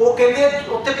 ਉਹ ਕਹਿੰਦੇ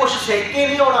ਉੱਥੇ ਕੁਛ ਸਿੱਖ ਕੇ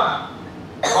ਨਹੀਂ ਆਉਣਾ,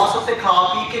 ਬਸ ਉੱਥੇ ਖਾ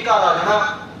ਪੀ ਕੇ ਘਰ ਆ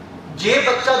ਜਾਣਾ. ਜੇ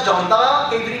ਬੱਚਾ ਜਾਂਦਾ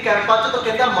ਕਈ ਵਾਰੀ ਕੈਂਪਾਂ 'ਚ ਤਾਂ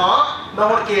ਕਹਿੰਦਾ ਮਾਂ ਮੈਂ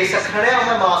ਹੁਣ ਕੇਸ ਰੱਖਣਾ ਹੈ,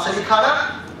 ਮੈਂ ਮਾਸ ਨਹੀਂ ਖਾਣਾ.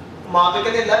 ਮਾਂ ਪਿਓ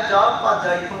ਕਹਿੰਦੇ ਲੈ ਜਾ ਭੱਜ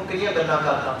ਜਾ ਇੱਥੋਂ ਕਿਹੜੀਆਂ ਗੱਲਾਂ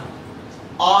ਕਰਦਾ.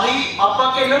 ਆਹੀ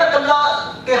ਆਪਾਂ ਕਹਿੰਦੇ ਨਾ ਕੱਲਾ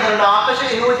ਕਿ ਹਰਨਾਕਸ਼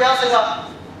ਇਹੋ ਜਿਹਾ ਸੀਗਾ.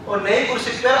 ਉਹ ਨਹੀਂ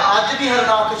ਗੁਰਸਿੱਖ ਪਿਆਰ ਅੱਜ ਵੀ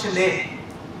ਹਰਨਾਕਸ਼ ਨੇ.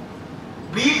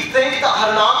 We think that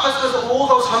Harnakas was all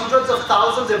those hundreds of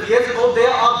thousands of years ago.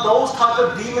 There are those type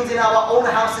of demons in our own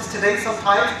houses today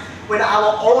sometimes when our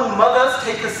own mothers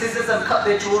take the scissors and cut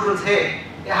their children's hair.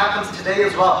 It happens today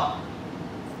as well.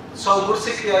 So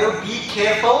Gursikh, be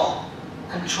careful,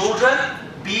 and children,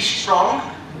 be strong,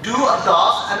 do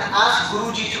ardas and ask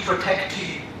Guruji to protect you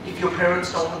if your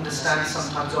parents don't understand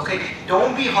sometimes, okay?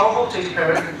 Don't be horrible to your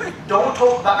parents. Don't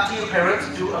talk back to your parents,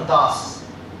 do ardas.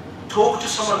 Talk to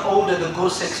someone older, the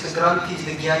Gursikhs, the Granthis,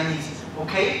 the Gyanis,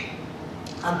 okay?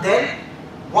 And then,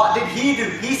 what did he do?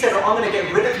 He said, oh, I'm going to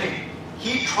get rid of him.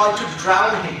 He tried to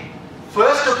drown him.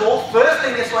 First of all, first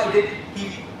thing, that's what he did. He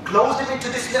closed him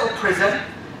into this little prison,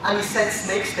 and he sent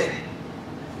snakes there.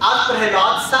 As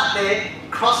Prahlad sat there,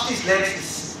 crossed his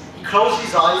legs, he closed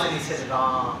his eyes, and he said,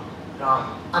 Ram,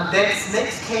 Ram. And then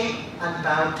snakes came and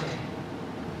bound him.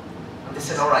 And they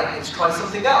said, all right, let's try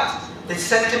something else. They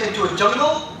sent him into a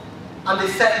jungle, And they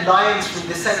set lions free,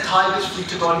 they set tigers free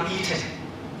to go and eat him.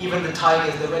 Even the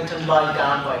tigers, they went and lie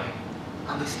down by him.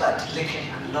 And they started to lick him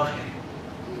and love him.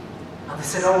 And they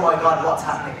said, oh my God, what's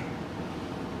happening?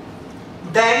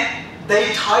 Then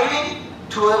they tied him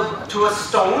to a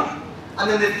stone, and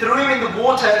then they threw him in the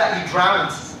water that he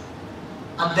drowns.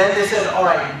 And then they said, all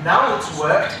right, now it's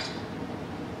worked.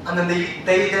 And then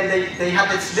they had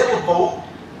this little boat,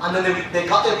 and then they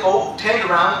got their boat, turned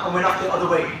around, and went off the other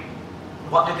way.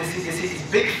 What did they see? They see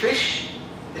this big fish.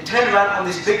 They turned around, and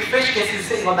this big fish, guess who's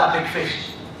sitting on that big fish?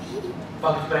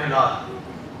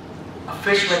 A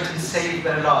fish went and saved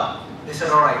Baljit. They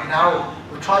said, all right, now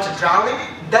we'll try to drown him.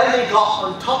 Then they got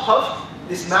on top of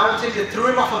this mountain. They threw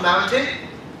him off a mountain.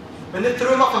 When they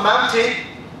threw him off a mountain,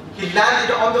 he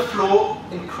landed on the floor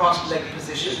in cross-leg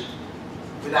position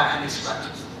without any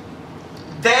scratches.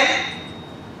 Then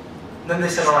they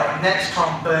said, all right, next try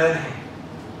and burn him.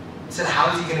 They said,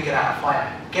 how is he going to get out of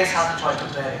fire? Guess how to try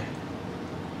to burn him.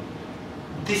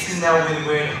 This is now where the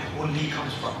word holy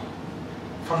comes from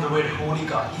the word holy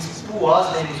God. His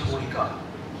Bua's name was Holy God.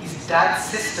 His dad's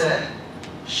sister,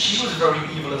 she was very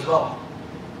evil as well.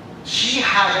 She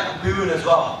had a boon as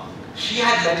well. She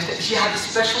had meditated, she had a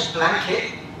special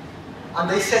blanket, and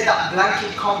they said that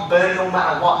blanket can't burn no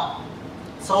matter what.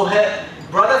 So her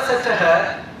brother said to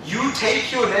her, you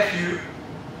take your nephew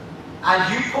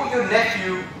and you put your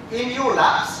nephew in your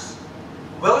laps,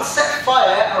 we'll set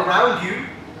fire around you,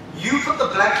 you put the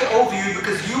blanket over you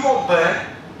because you won't burn,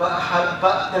 but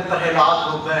then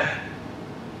Baljit will burn.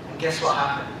 And guess what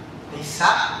happened? They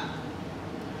sat.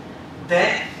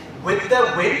 Then with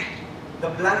the wind, the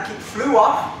blanket flew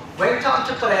off, went on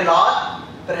to Baljit.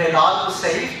 Baljit was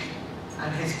saved,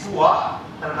 and his Bua,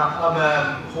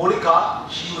 Holy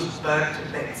God, she was burnt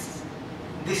to bits.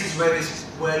 This is where this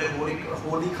word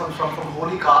holy comes from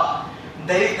Holy God.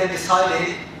 They then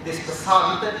decided this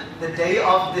Basant, the day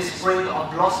of this spring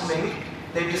of blossoming,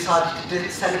 they decided to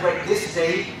celebrate this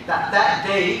day, that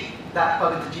day that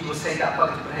Bhagat Ji was saved, that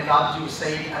Bhagat Baljit Ji was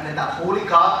saved, and then that Holy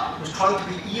God was trying to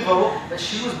be evil, that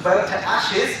she was burnt to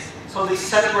ashes, so they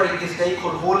celebrate this day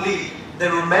called Holi. They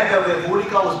remember where Holy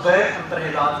God was burnt and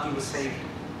Baljit Ji was saved.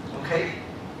 Okay?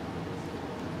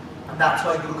 And that's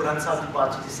why Guru Granth Sahib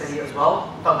Ji say as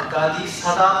well, Bhagta di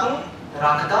sadatu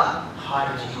rakda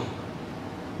har jiyo.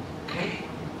 Okay?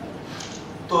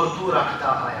 Tortu rakda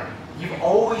aaya. You've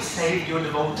always saved your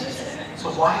devotees. So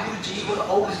Waheguruji will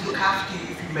always look after you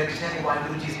if you meditate in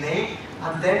Waheguruji's name.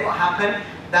 And then what happened?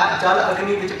 That Jal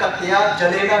Agni vich katya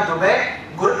jalena dube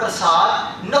Gur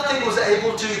Prasad, nothing was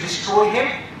able to destroy him.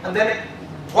 And then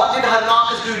what did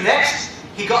Harnakas do next?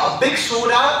 He got a big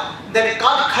sword out. Then he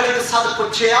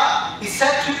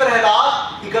said to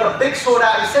Baljit, he got a big sword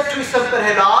out. He said to his son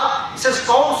Baljit, he says,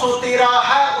 Kaun so tera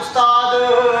hai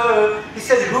ustad? He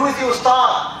said, who is your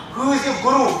ustad? Who is your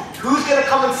guru? Who's going to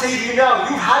come and save you now?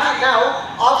 You've had it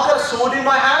now. I've got a sword in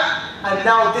my hand. And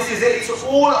now this is it. It's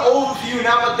all over for you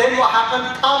now. But then what happened?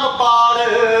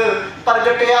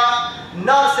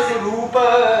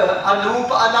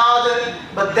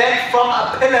 But then from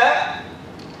a pillar,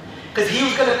 because he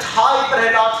was going to tie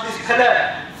Baljit to this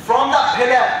pillar. From that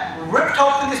pillar, ripped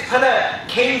open this pillar,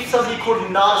 came somebody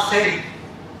called Nar Singh.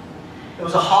 It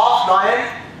was a half lion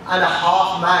and a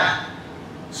half man.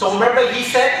 So remember he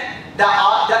said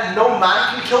that no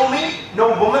man can kill me, no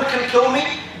woman can kill me.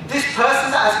 This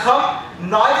person that has come,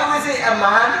 neither is it a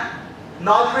man,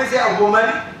 neither is it a woman.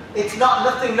 It's not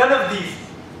nothing, none of these.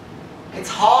 It's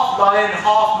half lion,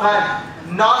 half man.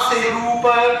 And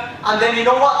then you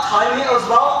know what time it as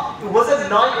well? It wasn't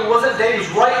night, it wasn't day, it was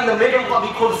right in the middle of what we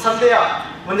call Sandhya,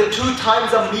 when the two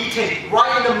times are meeting,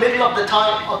 right in the middle of the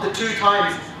time of the two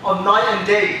times of night and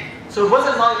day. So it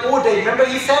wasn't night or day. Remember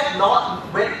he said, not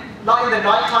in the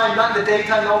night time, not in the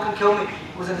daytime, no one can kill me.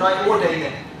 It was a night or day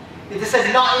then. It just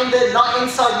said not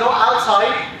inside, not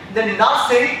outside. Then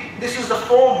nothing. This was the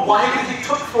form. Waheguruji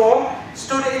took form,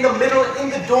 stood in the middle, in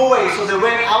the doorway. So they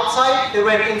went outside, they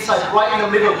went inside, right in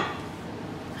the middle.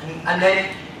 And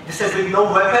then they said with no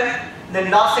weapon. Then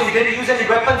nothing, didn't use any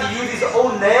weapons. He used his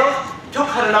own nails, took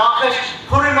Harnakas,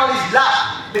 put him on his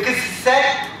lap. Because he said,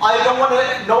 I don't want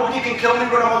to, nobody can kill me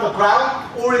when I'm on the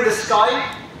ground or in the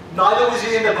sky. Neither was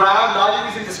he in the ground, neither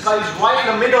was he in the sky. He's right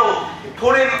in the middle. He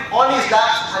put him on his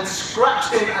lap and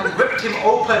scratched him and ripped him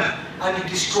open. And he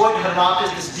destroyed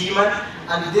Harnakas, this demon.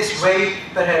 And this way,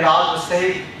 Baljit was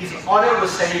saved. His honor was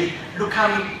saved. Look how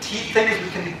many things we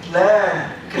can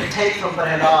learn, we can take from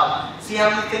Baljit. See how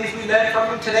many things we learn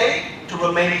from him today? To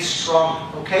remain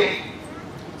strong, okay?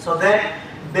 So then,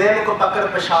 Bem ko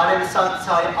pakar pashane sant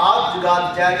sai aap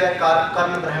jugad jai jai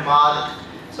karn brahmad.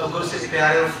 So Guru says,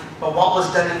 but what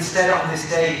was done instead on this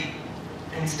day?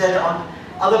 Instead, on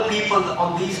other people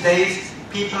on these days,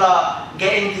 people are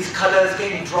getting these colors,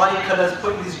 getting dry colors,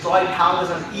 putting these dry powders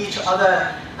on each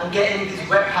other, and getting these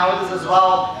wet powders as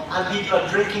well. And people are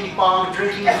drinking bhang,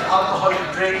 drinking these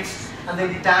alcoholic drinks, and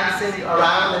then dancing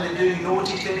around, and they're doing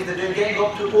naughty things. They're doing, getting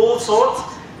up to all sorts.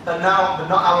 But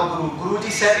not our Guru. Guruji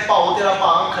said, "Pao tera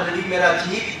bhang, khaladi mera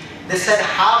jeet." They said,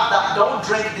 have that, don't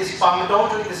drink this bhang,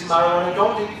 don't drink this marijuana,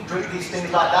 don't drink these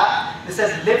things like that. They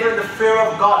said, live in the fear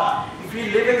of God. If you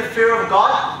live in the fear of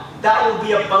God, that will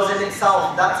be a buzz in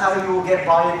itself. That's how you will get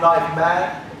by in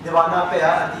life. Diwana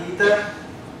peya adeet.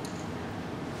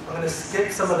 I'm going to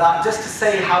skip some of that just to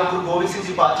say how Guru Gobind Singh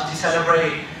Ji Pacha Ji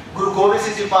celebrate. Guru Gobind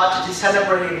Singh Ji Pacha Ji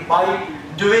celebrate by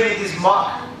doing these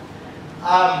mock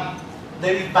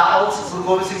battles. Guru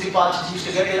Gobind Singh Ji Pacha Ji used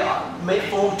to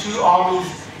form two armies.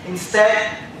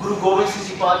 Instead, Guru Gobind Singh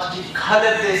Ji Pacha Ji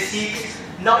colored their Sikhs,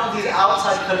 not with these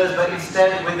outside colours, but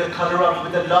instead with the colour of,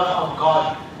 with the love of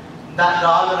God. That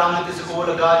Ral Rang Kisko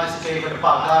Laga Jiske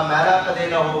Bhaga Mera Kade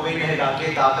Na Hove Nahi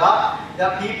Lage Daga.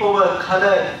 That people were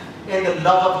coloured in the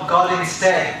love of God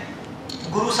instead.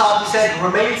 Guru Sahib said,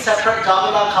 remain separate,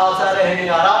 Jabala Khalsa Rehne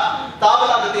Yara,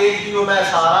 Tabala Tej Diyo Main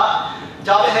Sara,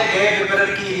 Jabe Hai Gaye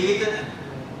Bibarar Ki Reet.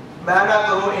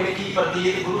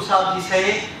 Guru Sahib is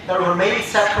saying that remain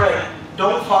separate,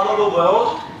 don't follow the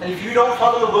world, and if you don't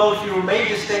follow the world, if you remain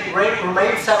distinct,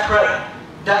 remain separate,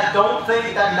 that don't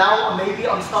think that now maybe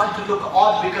I'm starting to look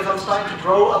odd because I'm starting to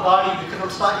grow a body, because I'm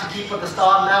starting to keep at the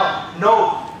start now.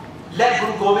 No, let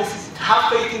Guru Gobind Singh, have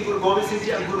faith in Guru Gobind Singh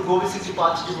Ji, and Guru Gobind Singh Ji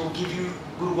Pacha Ji will give you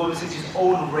Guru Gobind Singh Ji's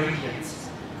own radiance.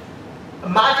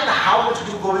 Imagine how much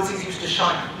Guru Gobind Singh Ji used to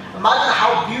shine. Imagine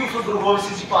how beautiful Guru Gobind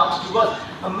Singh Ji Pacha Ji was.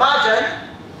 Imagine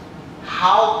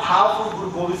how powerful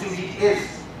Guru Gobind Singh Ji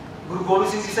is. Guru Gobind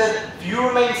Singh Ji said, if you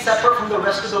remain separate from the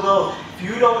rest of the world, if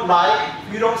you don't lie,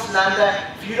 if you don't slander,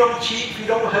 if you don't cheat, if you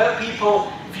don't hurt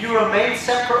people, if you remain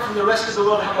separate from the rest of the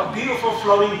world, have a beautiful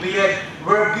flowing beard,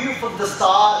 wear a beautiful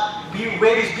dastar,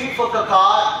 wear this beautiful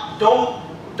kakar, don't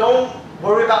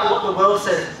worry about what the world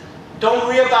says. Don't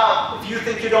worry about if you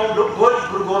think you don't look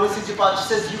good. Guru Gobind Singh Ji Pacha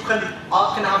says you can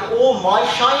have all my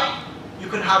shine, you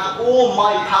can have all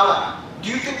my power. Do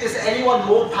you think there's anyone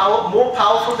more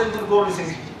powerful than Guru Gobind Singh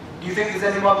Ji? Do you think there's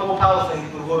anyone more powerful than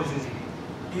Guru Gobind Singh Ji?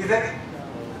 Do you think?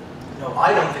 No,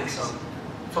 I don't think so.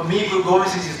 For me, Guru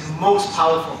Gobind Singh Ji is the most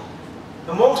powerful.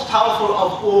 The most powerful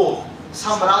of all.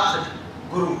 Samrat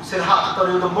Guru. Sirhat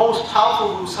Taru, the most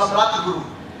powerful Guru, Samrat Guru.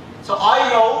 So I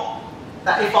know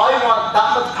that if I want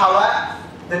that much power,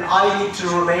 then I need to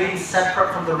remain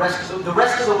separate from the rest of the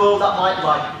world that might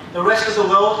lie. The rest of the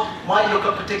world might look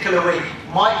a particular way,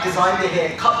 might design their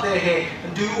hair, cut their hair,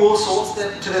 and do all sorts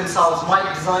to themselves,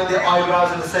 might design their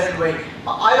eyebrows in a certain way.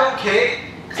 But I don't care,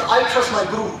 because I trust my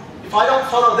Guru. If I don't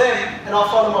follow them, and I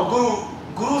follow my Guru,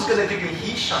 Guru's going to give me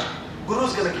his shine.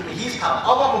 Guru's going to give me his power. I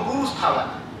want my Guru's power,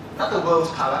 not the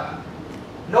world's power.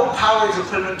 No power is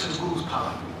equivalent to the Guru's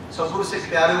power. So Guru Sikh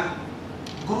Pyaru,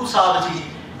 Guru Sahib Ji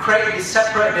created a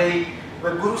separate day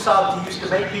where Guru Sahib Ji used to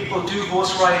make people do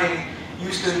horse riding,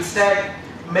 used to instead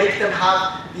make them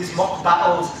have these mock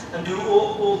battles and do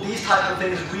all these type of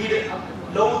things, read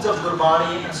loads of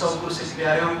Gurbani. And so Guru Sikh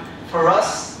Pyaru, for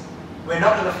us, we're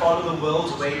not going to follow the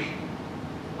world's way.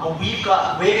 And we're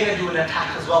going to do an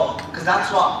attack as well. Because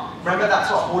that's what, remember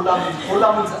that's what Hola means.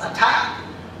 Hola means attack.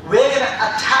 We're going to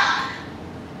attack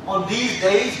on these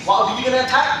days. What are we going to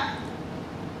attack?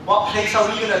 What place are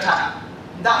we going to attack?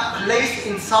 That place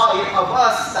inside of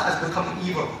us that has become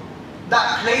evil.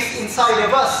 That place inside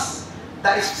of us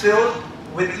that is filled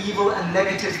with evil and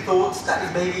negative thoughts, that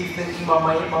is maybe thinking my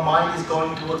mind is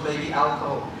going towards maybe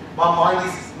alcohol. My mind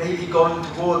is maybe going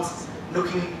towards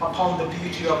looking upon the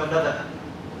beauty of another.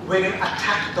 We're going to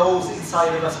attack those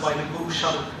inside of us by the Guru's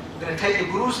Shabad. We're going to take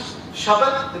the Guru's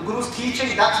Shabad, the Guru's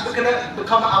teaching, that's going to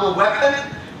become our weapon.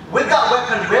 With that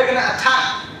weapon, we're going to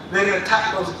attack. We're going to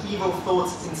attack those evil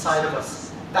thoughts inside of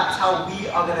us. That's how we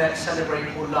are going to celebrate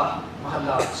Hola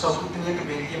Mohalla. So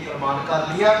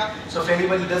if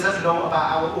anybody doesn't know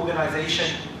about our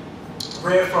organization,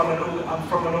 I'm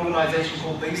from an organization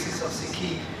called Basics of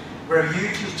Sikhi. We're a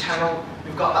YouTube channel.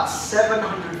 We've got about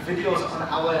 700 videos on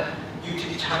our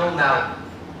YouTube channel now.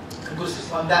 And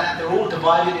on that, they're all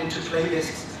divided into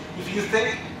playlists. If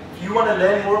you want to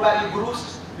learn more about your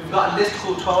gurus, we've got a list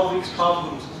called 12 Weeks, 12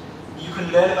 Gurus. You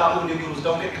can learn about all your gurus.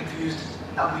 Don't get confused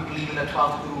that we believe in the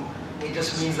 12th Guru. It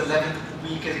just means the 11th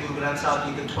week is Guru Granth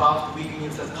Sahib. The 12th week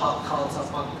means the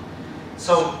Khalsa month.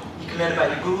 So you can learn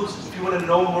about your gurus. If you want to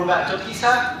know more about Japji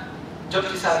Sahib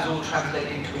is all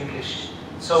translated into English.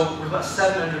 So we've got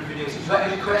 700 videos. If you've got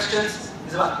any questions,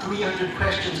 there's about 300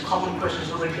 questions, common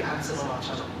questions already answered on our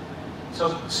channel.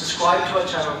 So subscribe to our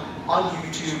channel on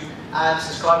YouTube and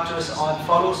subscribe to us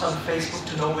follow us on Facebook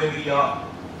to know where we are.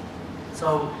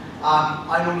 So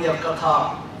I normally have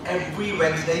Katha every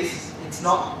Wednesdays. It's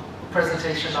not a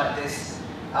presentation like this.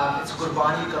 It's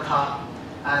Gurbani Katha,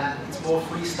 and it's more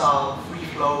freestyle, free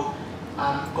flow.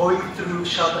 Going through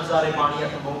Shabd Hazare Bani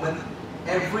at the moment.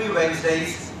 Every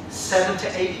Wednesdays, 7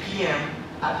 to 8 p.m.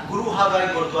 at Guru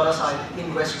Hagai Gurdwara Sahib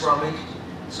in West Bromwich.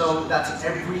 So that's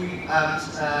every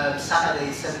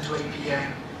Saturday, 7 to 8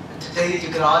 p.m. And today,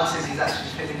 Jagraj Singh is actually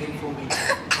filling in for me.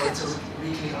 So it's a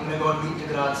weekly. I'm going to go and meet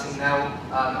Jagraj Singh now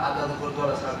at the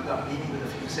Gurdwara Sahib. We've got a meeting with a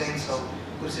few Singhs. So,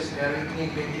 Gursikh Pyare, itni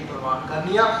benti parwan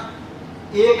karniya.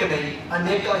 Ek nahi,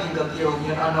 aneka hi galtiyan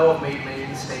hogiyan. I know I've made many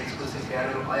mistakes, Gursikh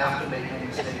Pyare. I have to make many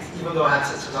mistakes. Even though I had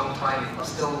such a long time, I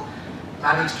still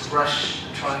managed to rush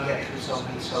and try and get through so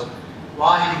many. So,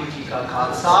 Waheguru Ji Ka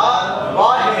Khalsa,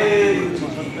 Waheguru Ji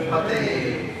Ki Fateh.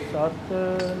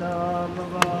 Satnam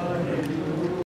Waheguru.